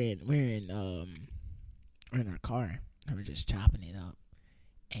 We're in our car, and we're just chopping it up,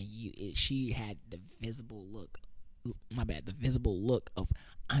 and she had the visible look. The visible look of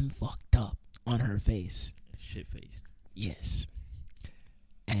 "I'm fucked up" on her face. Shit faced. Yes.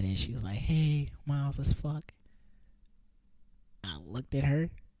 And then she was like, "Hey, Miles, let's fuck." I looked at her.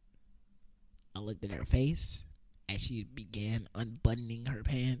 I looked at her face as she began unbuttoning her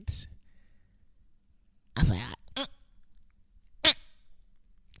pants. I was like,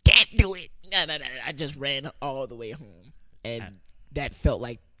 "Can't do it." No. I just ran all the way home. And that felt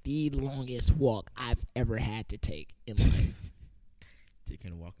like the longest walk I've ever had to take in life.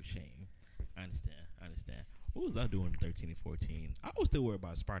 Taking a walk of shame. I understand. What was I doing in 13 and 14? I was still worried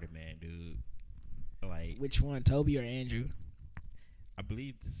about Spider-Man, dude. Like, Which one, Toby or Andrew? I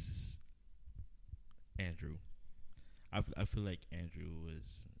believe this is Andrew. I feel like Andrew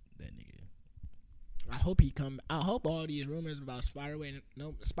was that nigga. I hope he come. I hope all these rumors about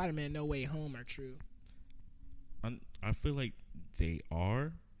Spider-Man No Way Home are true. I feel like they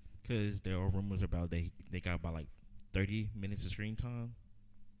are, because there are rumors about they got about like 30 minutes of screen time.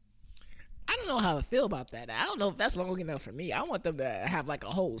 I don't know how to feel about that. I don't know if that's long enough for me. I want them to have like a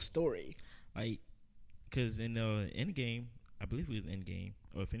whole story. Like, because in the Endgame, I believe it was Endgame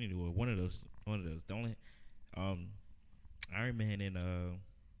or Infinity War, one of those. The only Iron Man and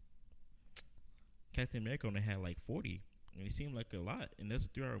Captain America only had like 40, and it seemed like a lot, and that's a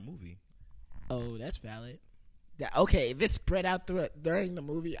 3-hour movie. Oh, that's valid. Okay, if it's spread out during the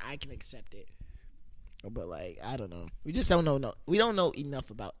movie, I can accept it. But like, I don't know. We just don't know. No, we don't know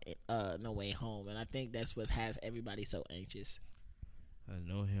enough about No Way Home, and I think that's what has everybody so anxious.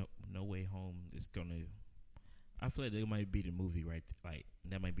 No Way Home is gonna. I feel like that might be the movie, right? Like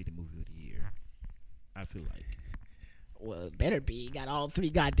that might be the movie of the year. I feel like. Well, it better be. Got all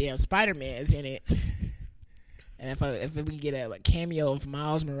 3 goddamn Spider-Mans in it. And if we get a cameo of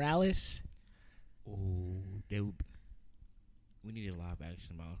Miles Morales, we need a live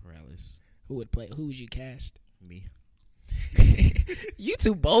action Miles Morales. Who would play? Who would you cast? Me. You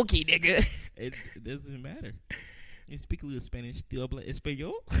too bulky, nigga. It doesn't matter. You speak a little Spanish. ¿Tú hablas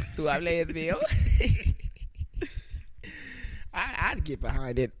español? ¿Tú hablas español? I'd get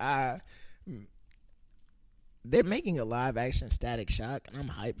behind it. They're making a live action Static Shock, and I'm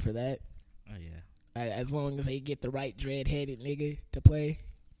hyped for that. Oh yeah. As long as they get the right dread-headed nigga to play.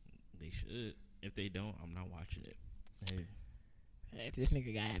 They should. If they don't, I'm not watching it. Hey. If this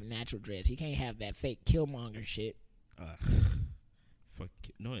nigga gotta have natural dreads, he can't have that fake Killmonger shit. Fuck.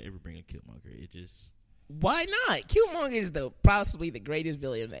 No one ever bring a Killmonger. It just. Why not? Killmonger is possibly the greatest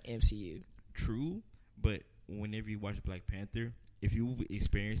villain in the MCU. True, but whenever you watch Black Panther, if you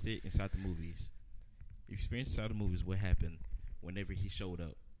experienced it inside the movies, what happened whenever he showed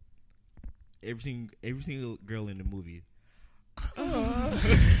up? Every single girl in the movie.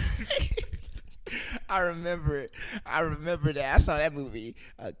 I remember that. I saw that movie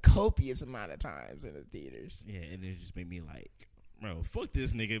a copious amount of times in the theaters. Yeah, and it just made me like, bro, fuck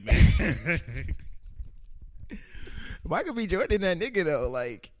this nigga, man. Michael B. Jordan, that nigga though,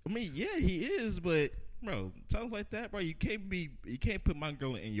 like, I mean, yeah, he is, but bro, talk like that, bro. You can't put my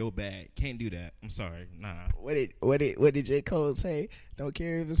girl in your bag. Can't do that. I'm sorry, nah. What did J. Cole say? Don't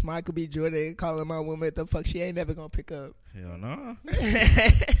care if it's Michael B. Jordan calling my woman the fuck she ain't never gonna pick up. Hell no.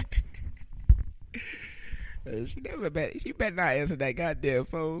 She better not answer that goddamn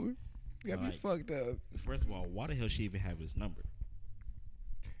phone. Got me Like, fucked up. First of all, why the hell she even have his number?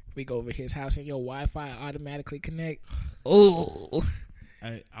 We go over his house and your Wi-Fi automatically connect. Oh,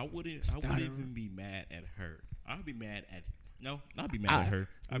 I wouldn't even be mad at her. I'd be mad at I'd be mad at her.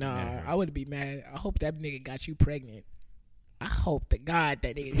 I wouldn't be mad. I hope that nigga got you pregnant. I hope to God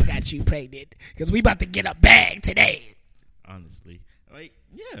that nigga got you pregnant, because we about to get a bag today. Honestly, like,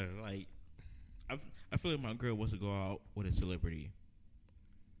 yeah, like I feel like my girl wants to go out with a celebrity.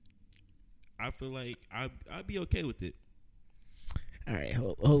 I feel like I'd be okay with it. All right,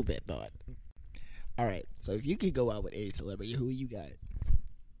 hold that thought. All right, so if you could go out with any celebrity, who you got?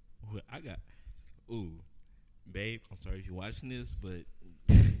 What I got? Ooh, babe, I'm sorry if you're watching this, but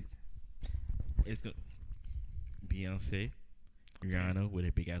it's gonna Beyonce, Rihanna with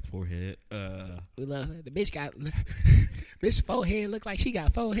a big ass forehead. We love her. The bitch got bitch forehead look like she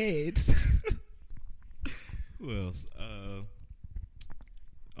got 4 heads. Who else?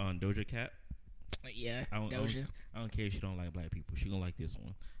 On Doja Cat. Yeah, Doja. I don't care if she don't like black people. She gonna like this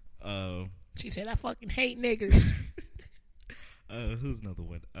one. She said, "I fucking hate niggers." Who's another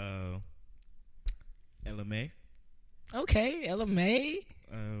one? Ella May. Okay, Ella May.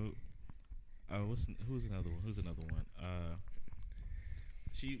 Who's another one?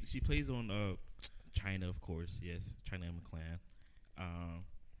 She plays on China, of course. Yes, China McClan.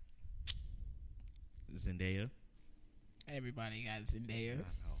 Zendaya. Everybody got Zendaya.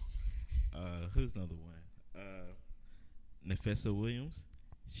 I know. Who's another one? Nefessa Williams.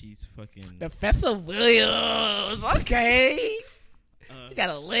 She's fucking Nefessa Williams. Okay. You got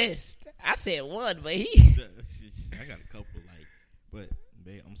a list. I said one, but I got a couple, but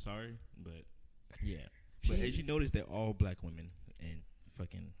babe, I'm sorry, but yeah. But as you notice, they're all black women, and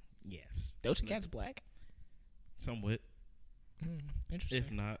fucking yes. Doja Cat's black. Somewhat. Interesting.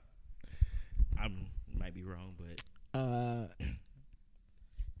 If not, I might be wrong, but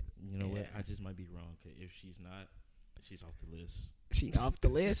you know what? I just might be wrong. 'Cause if she's not, she's off the list. She off the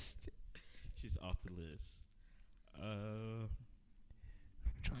list. She's off the list. Uh, I'm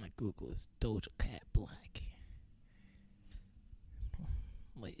trying to Google is Doja Cat black.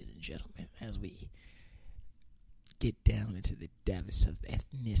 Ladies and gentlemen, as we get down into the depths of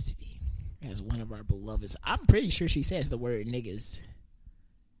ethnicity, as one of our beloveds, I'm pretty sure she says the word niggas.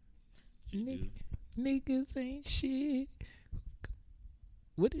 Niggas ain't shit.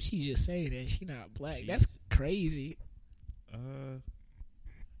 What did she just say that she not black? That's crazy.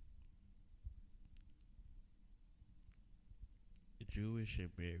 Jewish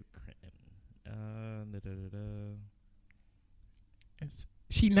American.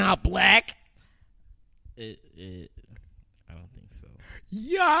 She not black? I don't think so.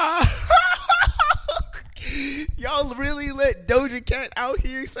 Yeah. Y'all really let Doja Cat out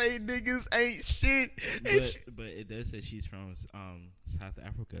here say niggas ain't shit. But it does say she's from South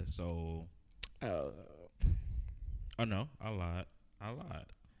Africa, so. Oh no, I lied.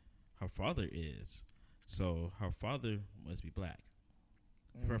 Her father is, so her father must be black.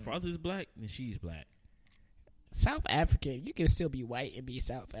 If her father's black, then she's black. South African, you can still be white and be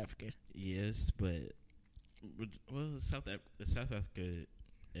South African. Yes, but South Africa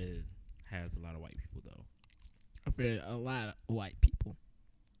has a lot of white people though. For a lot of white people.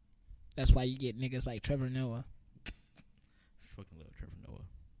 That's why you get niggas like Trevor Noah. Fucking love Trevor Noah.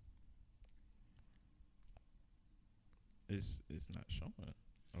 It's not showing.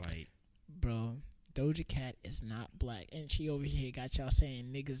 Like, bro, Doja Cat is not black, and she over here got y'all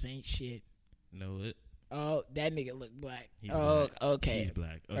saying niggas ain't shit. No, it. Oh, that nigga look black. He's black. Okay. She's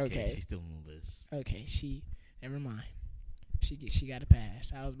black. Okay. She's still on the list. Okay, never mind. She got a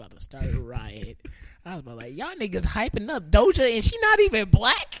pass. I was about to start a riot. I was about like, y'all niggas hyping up Doja and she not even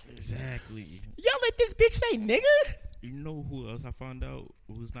black? Exactly. Y'all let this bitch say nigga? You know who else I found out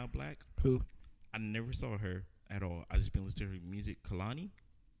who's not black? Who? I never saw her at all. I just been listening to her music. Kalani?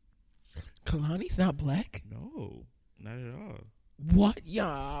 Kalani's not black? No, not at all. What?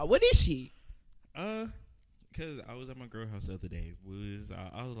 Yeah, what is she? Cause I was at my girl house the other day. We was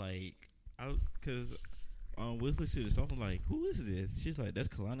listening to the song. I'm like, who is this? She's like, that's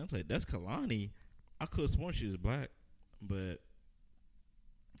Kalani. I was like, that's Kalani. I could have sworn she was black, but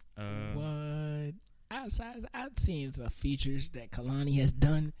what? I've seen some features that Kalani has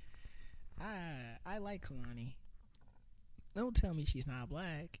done. I like Kalani. Don't tell me she's not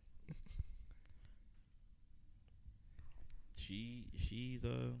black. She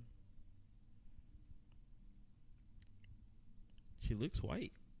looks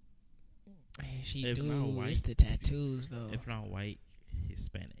white. Man, she if do. Not white, it's the tattoos though. If not white,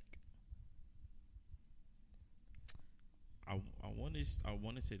 Hispanic. I want to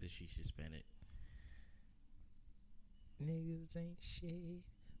say that she's Hispanic. Niggas ain't shit.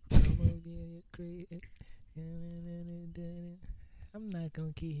 I'm gonna get a crib. I'm not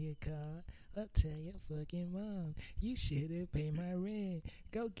gonna keep your car. I'll tell your fucking mom. You should've paid my rent.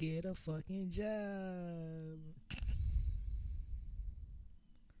 Go get a fucking job.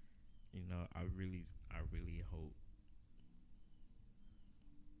 You know, I really hope.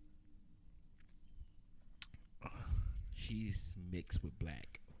 She's mixed with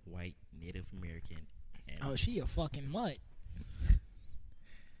black, white, Native American. And she a fucking mutt.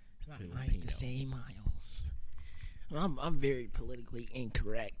 It's not nice to say, Miles. I'm very politically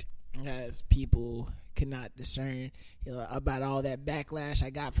incorrect, as people cannot discern about all that backlash I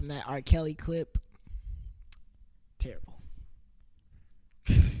got from that R. Kelly clip. Terrible.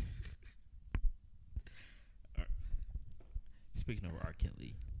 Speaking of R.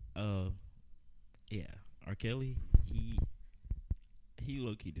 Kelly, yeah, R. Kelly, he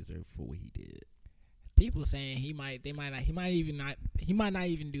low-key deserved for what he did. People saying he might not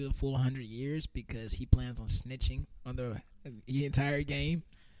even do the full 100 years because he plans on snitching on the entire game.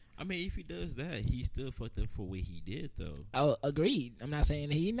 I mean, if he does that, he still fucked up for what he did, though. Oh, agreed. I'm not saying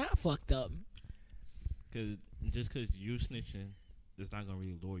he not fucked up. Cause you snitching, that's not gonna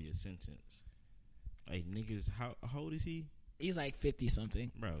really lower your sentence. Like niggas, how old is he? He's like 50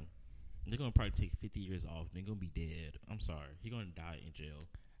 something, bro. They're gonna probably take 50 years off. They're gonna be dead. I'm sorry, he's gonna die in jail.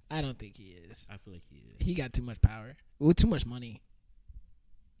 I don't think he is. I feel like he is. He got too much power. Well, too much money.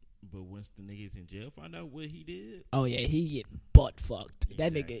 But once the niggas in jail find out what he did, oh yeah, he get butt fucked.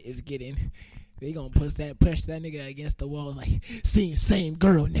 Exactly. That nigga is getting. They gonna push that nigga against the wall like, same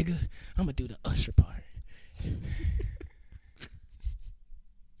girl, nigga. I'm gonna do the Usher part.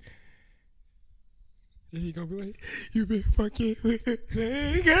 He gonna be like, you been fucking with the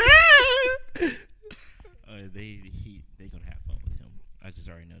same girl. They gonna have fun with him. I just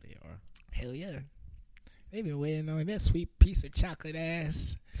already know they are. Hell yeah. They been waiting on that sweet piece of chocolate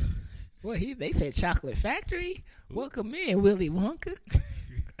ass. Well, they said Chocolate Factory. Ooh. Welcome in, Willy Wonka.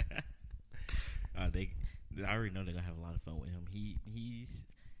 I already know they're gonna have a lot of fun with him. He's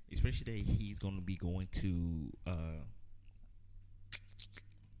especially that he's gonna be going to. Well,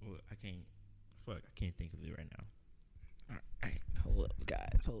 I can't think of it right now. All right, hold up,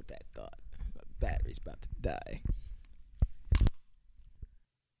 guys. Hold that thought. My battery's about to die.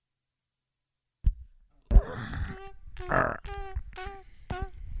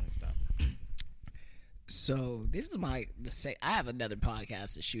 Stop. So this is I have another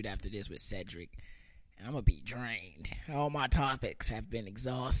podcast to shoot after this with Cedric, and I'm gonna be drained. All my topics have been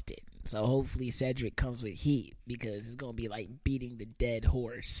exhausted. So hopefully Cedric comes with heat because it's gonna be like beating the dead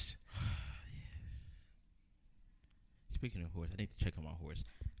horse. Speaking of horse, I need to check on my horse.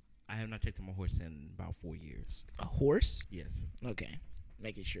 I have not checked on my horse in about 4 years. A horse? Yes. Okay,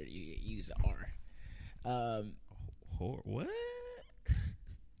 making sure you use the R. What?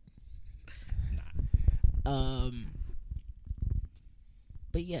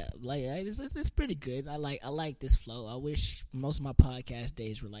 But yeah, like it's pretty good. I like this flow. I wish most of my podcast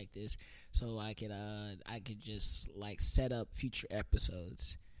days were like this, so I could just like set up future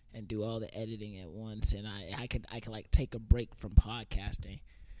episodes and do all the editing at once, and I could like take a break from podcasting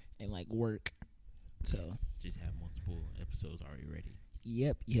and like work. So just have multiple episodes already ready.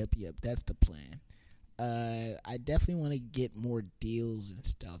 Yep. That's the plan. I definitely want to get more deals and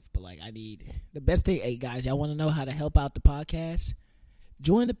stuff, but like I need the best thing. Hey guys, y'all want to know how to help out the podcast?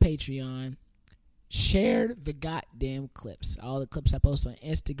 Join the Patreon. Share the goddamn clips. All the clips I post on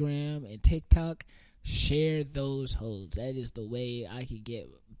Instagram and TikTok. Share those hoes. That is the way I can get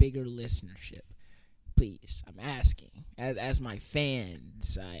bigger listenership. Please, I'm asking. As my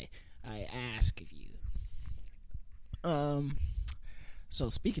fans, I ask of you. So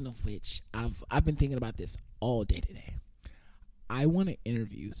speaking of which, I've been thinking about this all day today. I want to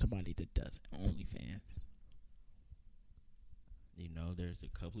interview somebody that does OnlyFans. You know, there's a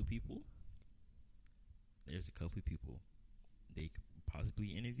couple of people they could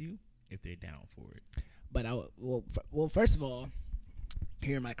possibly interview if they're down for it. But first of all,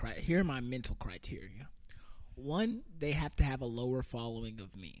 here are my mental criteria. One, they have to have a lower following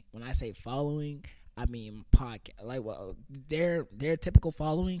of me. When I say following, I mean podcast. Like, well, their typical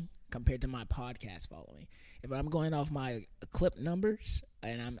following compared to my podcast following. If I'm going off my clip numbers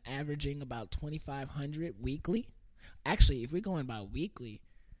and I'm averaging about 2,500 weekly. Actually, if we're going by weekly,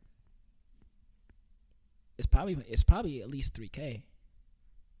 it's probably at least 3K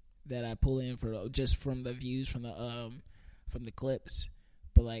that I pull in for just from the views from the clips.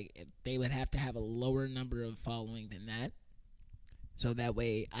 But like they would have to have a lower number of following than that, so that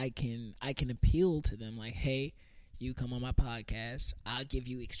way I can appeal to them like, hey, you come on my podcast, I'll give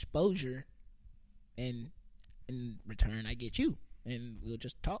you exposure, and in return I get you, and we'll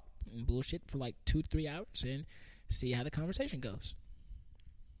just talk and bullshit for like 2-3 hours and see how the conversation goes.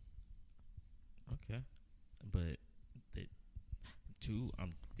 Okay, but the two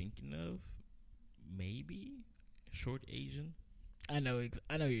I'm thinking of, maybe short Asian. I know who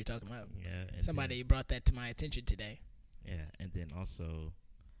you're talking about. Yeah, and somebody brought that to my attention today. Yeah, and then also,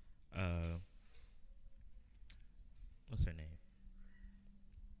 what's her name?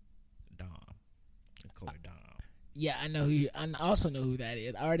 Dom. Call her Dom. Yeah, I know who. I also know who that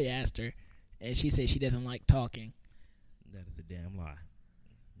is. I already asked her, and she said she doesn't like talking. That is a damn lie.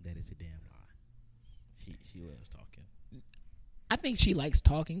 She loves talking. I think she likes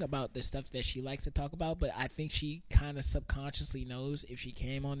talking about the stuff that she likes to talk about, but I think she kind of subconsciously knows if she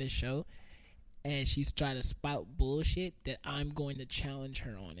came on this show and she's trying to spout bullshit that I'm going to challenge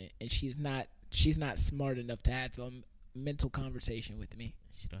her on it, and she's not smart enough to have a mental conversation with me.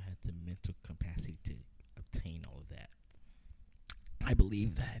 She don't have the mental capacity to obtain all of that. I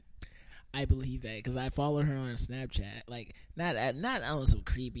believe that because I follow her on Snapchat. Like not on some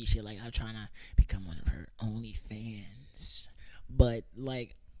creepy shit. Like I'm trying to become one of her OnlyFans. But,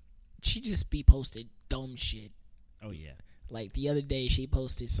 like, she just be posted dumb shit. Oh, yeah. Like, the other day, she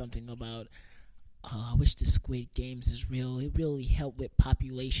posted something about, I wish the Squid Games is real. It really helped with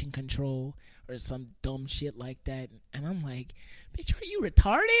population control or some dumb shit like that. And I'm like, bitch, are you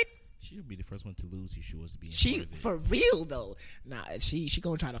retarded? She'll be the first one to lose if she wants to be in She, part of it. for real, though. Nah, she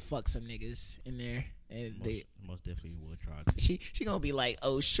gonna try to fuck some niggas in there. And most definitely will try to. She gonna be like,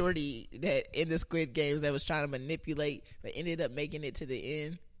 oh, shorty that in the Squid Games that was trying to manipulate but ended up making it to the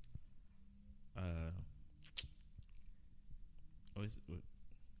end. What's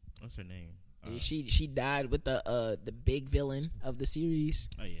her name? She died with the big villain of the series.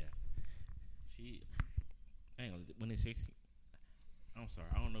 Oh yeah. When it's 16. I'm sorry,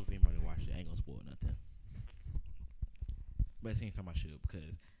 I don't know if anybody watched it. I ain't gonna spoil nothing. But at the same time, I should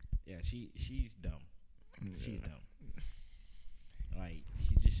because she's dumb. She's dumb. Like,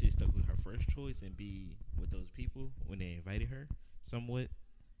 she just should stuck with her first choice and be with those people when they invited her, somewhat.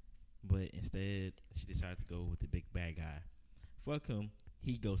 But instead, she decided to go with the big bad guy. Fuck him.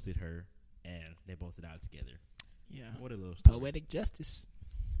 He ghosted her, and they both died together. Yeah. What a love story. Poetic justice.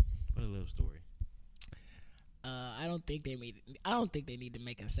 What a love story. I don't think they need to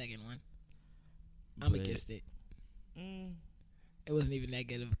make a second one. I'm against it. It wasn't even that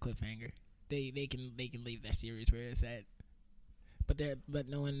good of a cliffhanger. They can leave that series where it's at. But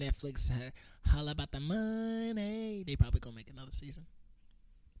knowing Netflix holla about the money, they probably gonna make another season.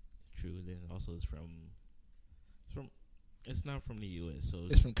 True. Then also it's not from the U.S. So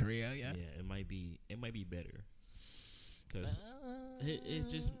it's from Korea. Yeah. Yeah. It might be better. Cause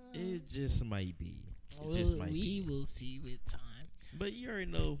it just might be. We will see with time. But you already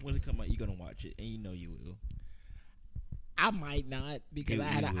know when it come out, you're gonna watch it, and you know you will. I might not because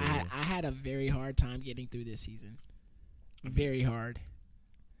I had a very hard time getting through this season. Very hard.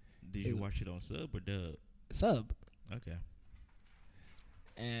 Did you watch it on sub or dub? Sub. Okay.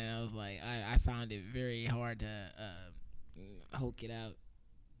 And I was like, I found it very hard to hulk it out.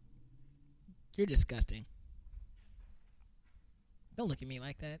 You're disgusting. Don't look at me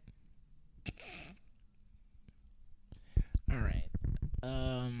like that. All right.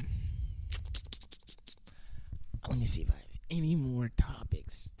 Let me see if I have any more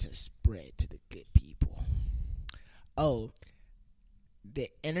topics to spread to the good people. Oh, the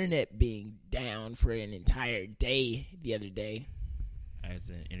internet being down for an entire day the other day. As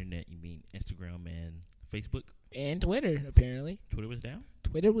an internet, you mean Instagram and Facebook? And Twitter, apparently. Twitter was down?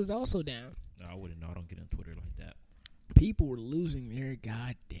 Twitter was also down. No, I wouldn't know. I don't get on Twitter like that. People were losing their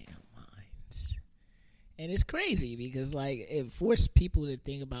goddamn minds. And it's crazy because, like, it forced people to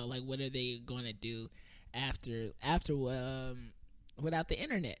think about, like, what are they going to do after without the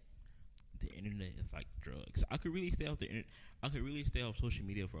internet. The internet is like drugs. I could really stay off the internet. I could really stay off social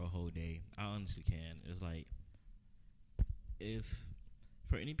media for a whole day. I honestly can. It's like, if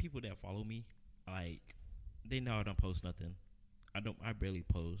for any people that follow me, like, they know I don't post nothing. I barely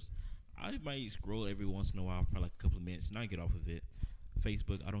post. I might scroll every once in a while for like a couple of minutes and I get off of it.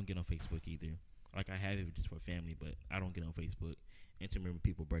 Facebook, I don't get on Facebook either. Like, I have it just for family, but I don't get on Facebook and to remember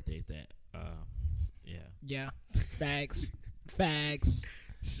people's birthdays that yeah. Facts.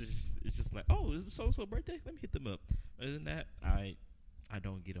 It's just like, oh, is it so-and-so birthday? Let me hit them up. Other than that, I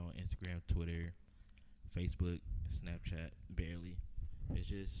don't get on Instagram, Twitter, Facebook, Snapchat, barely. It's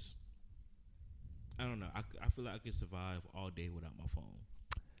just, I don't know. I feel like I could survive all day without my phone.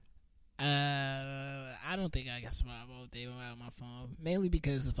 I don't think I can survive all day without my phone. Mainly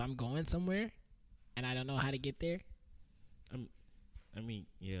because if I'm going somewhere and I don't know how to get there. I mean,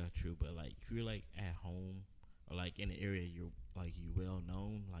 yeah, true. But like, if you're like at home or like in an area you well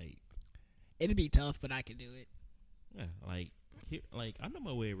known, like, it'd be tough, but I could do it. Yeah, like here, like I know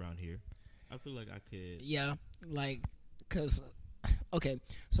my way around here. I feel like I could. Yeah, like, cause okay,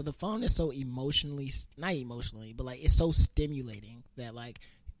 so the phone is so not emotionally, but like it's so stimulating that like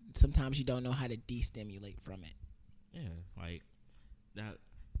sometimes you don't know how to de-stimulate from it. Yeah, like that.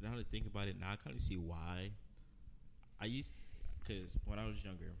 Now to think about it, now I kind of see why. Because when I was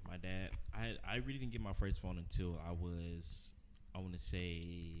younger, my dad, I really didn't get my first phone until I was, I want to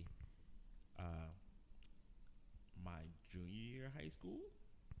say, my junior year of high school.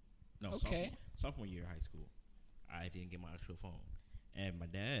 No, okay. Sophomore year of high school. I didn't get my actual phone, and my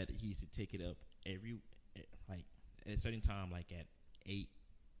dad, he used to take it up like at a certain time, like at 8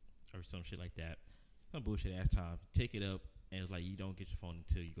 or some shit like that. Some bullshit ass time. Take it up, and it was like, you don't get your phone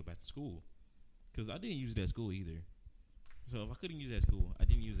until you go back to school. Because I didn't use it at school either. So if I couldn't use it at school, I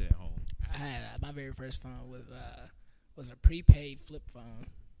didn't use it at home. I had my very first phone was a prepaid flip phone.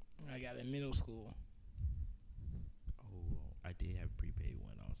 I got it in middle school. Oh, I did have a prepaid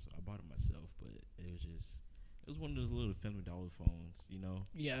one also. I bought it myself, but it was one of those little Family Dollar phones, you know?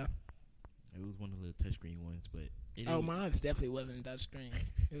 Yeah. It was one of the little touchscreen ones, but mine definitely wasn't touchscreen.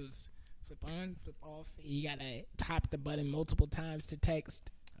 It was flip on, flip off. You gotta tap the button multiple times to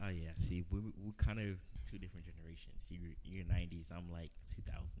text. Oh yeah, see, we're kind of two different generations. You're 90s. I'm like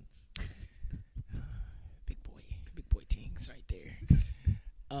 2000s. Big boy things right there.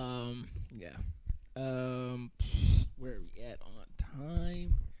 Yeah. Where are we at on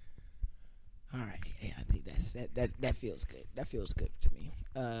time? All right. Yeah, I think that feels good. That feels good to me.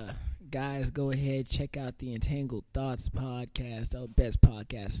 Guys, go ahead, check out the Entangled Thoughts podcast, the best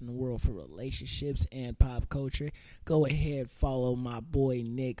podcast in the world for relationships and pop culture. Go ahead, follow my boy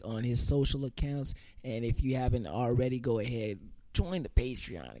Nick on his social accounts, and if you haven't already, go ahead, join the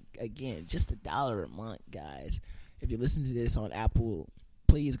Patreon. Again, just $1 a month, guys. If you listen to this on Apple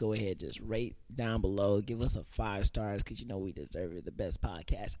please go ahead, just rate down below, give us a 5 stars, because you know we deserve it, the best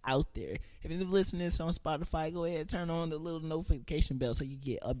podcast out there. If you're listening to this on Spotify, go ahead, turn on the little notification bell so you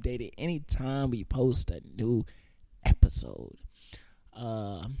get updated anytime we post a new episode.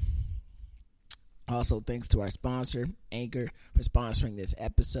 Also, thanks to our sponsor, Anchor, for sponsoring this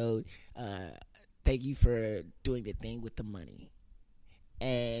episode. Thank you for doing the thing with the money.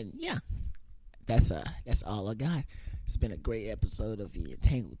 And yeah, that's all I got. It's been a great episode of the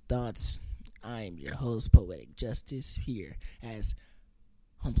Entangled Thoughts. I am your host, Poetic Justice, here as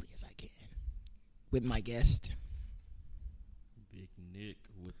humbly as I can with my guest, Big Nick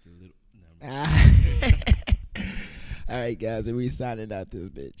with the little. All right, guys, and we signing out this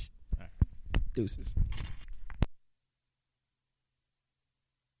bitch. All right. Deuces.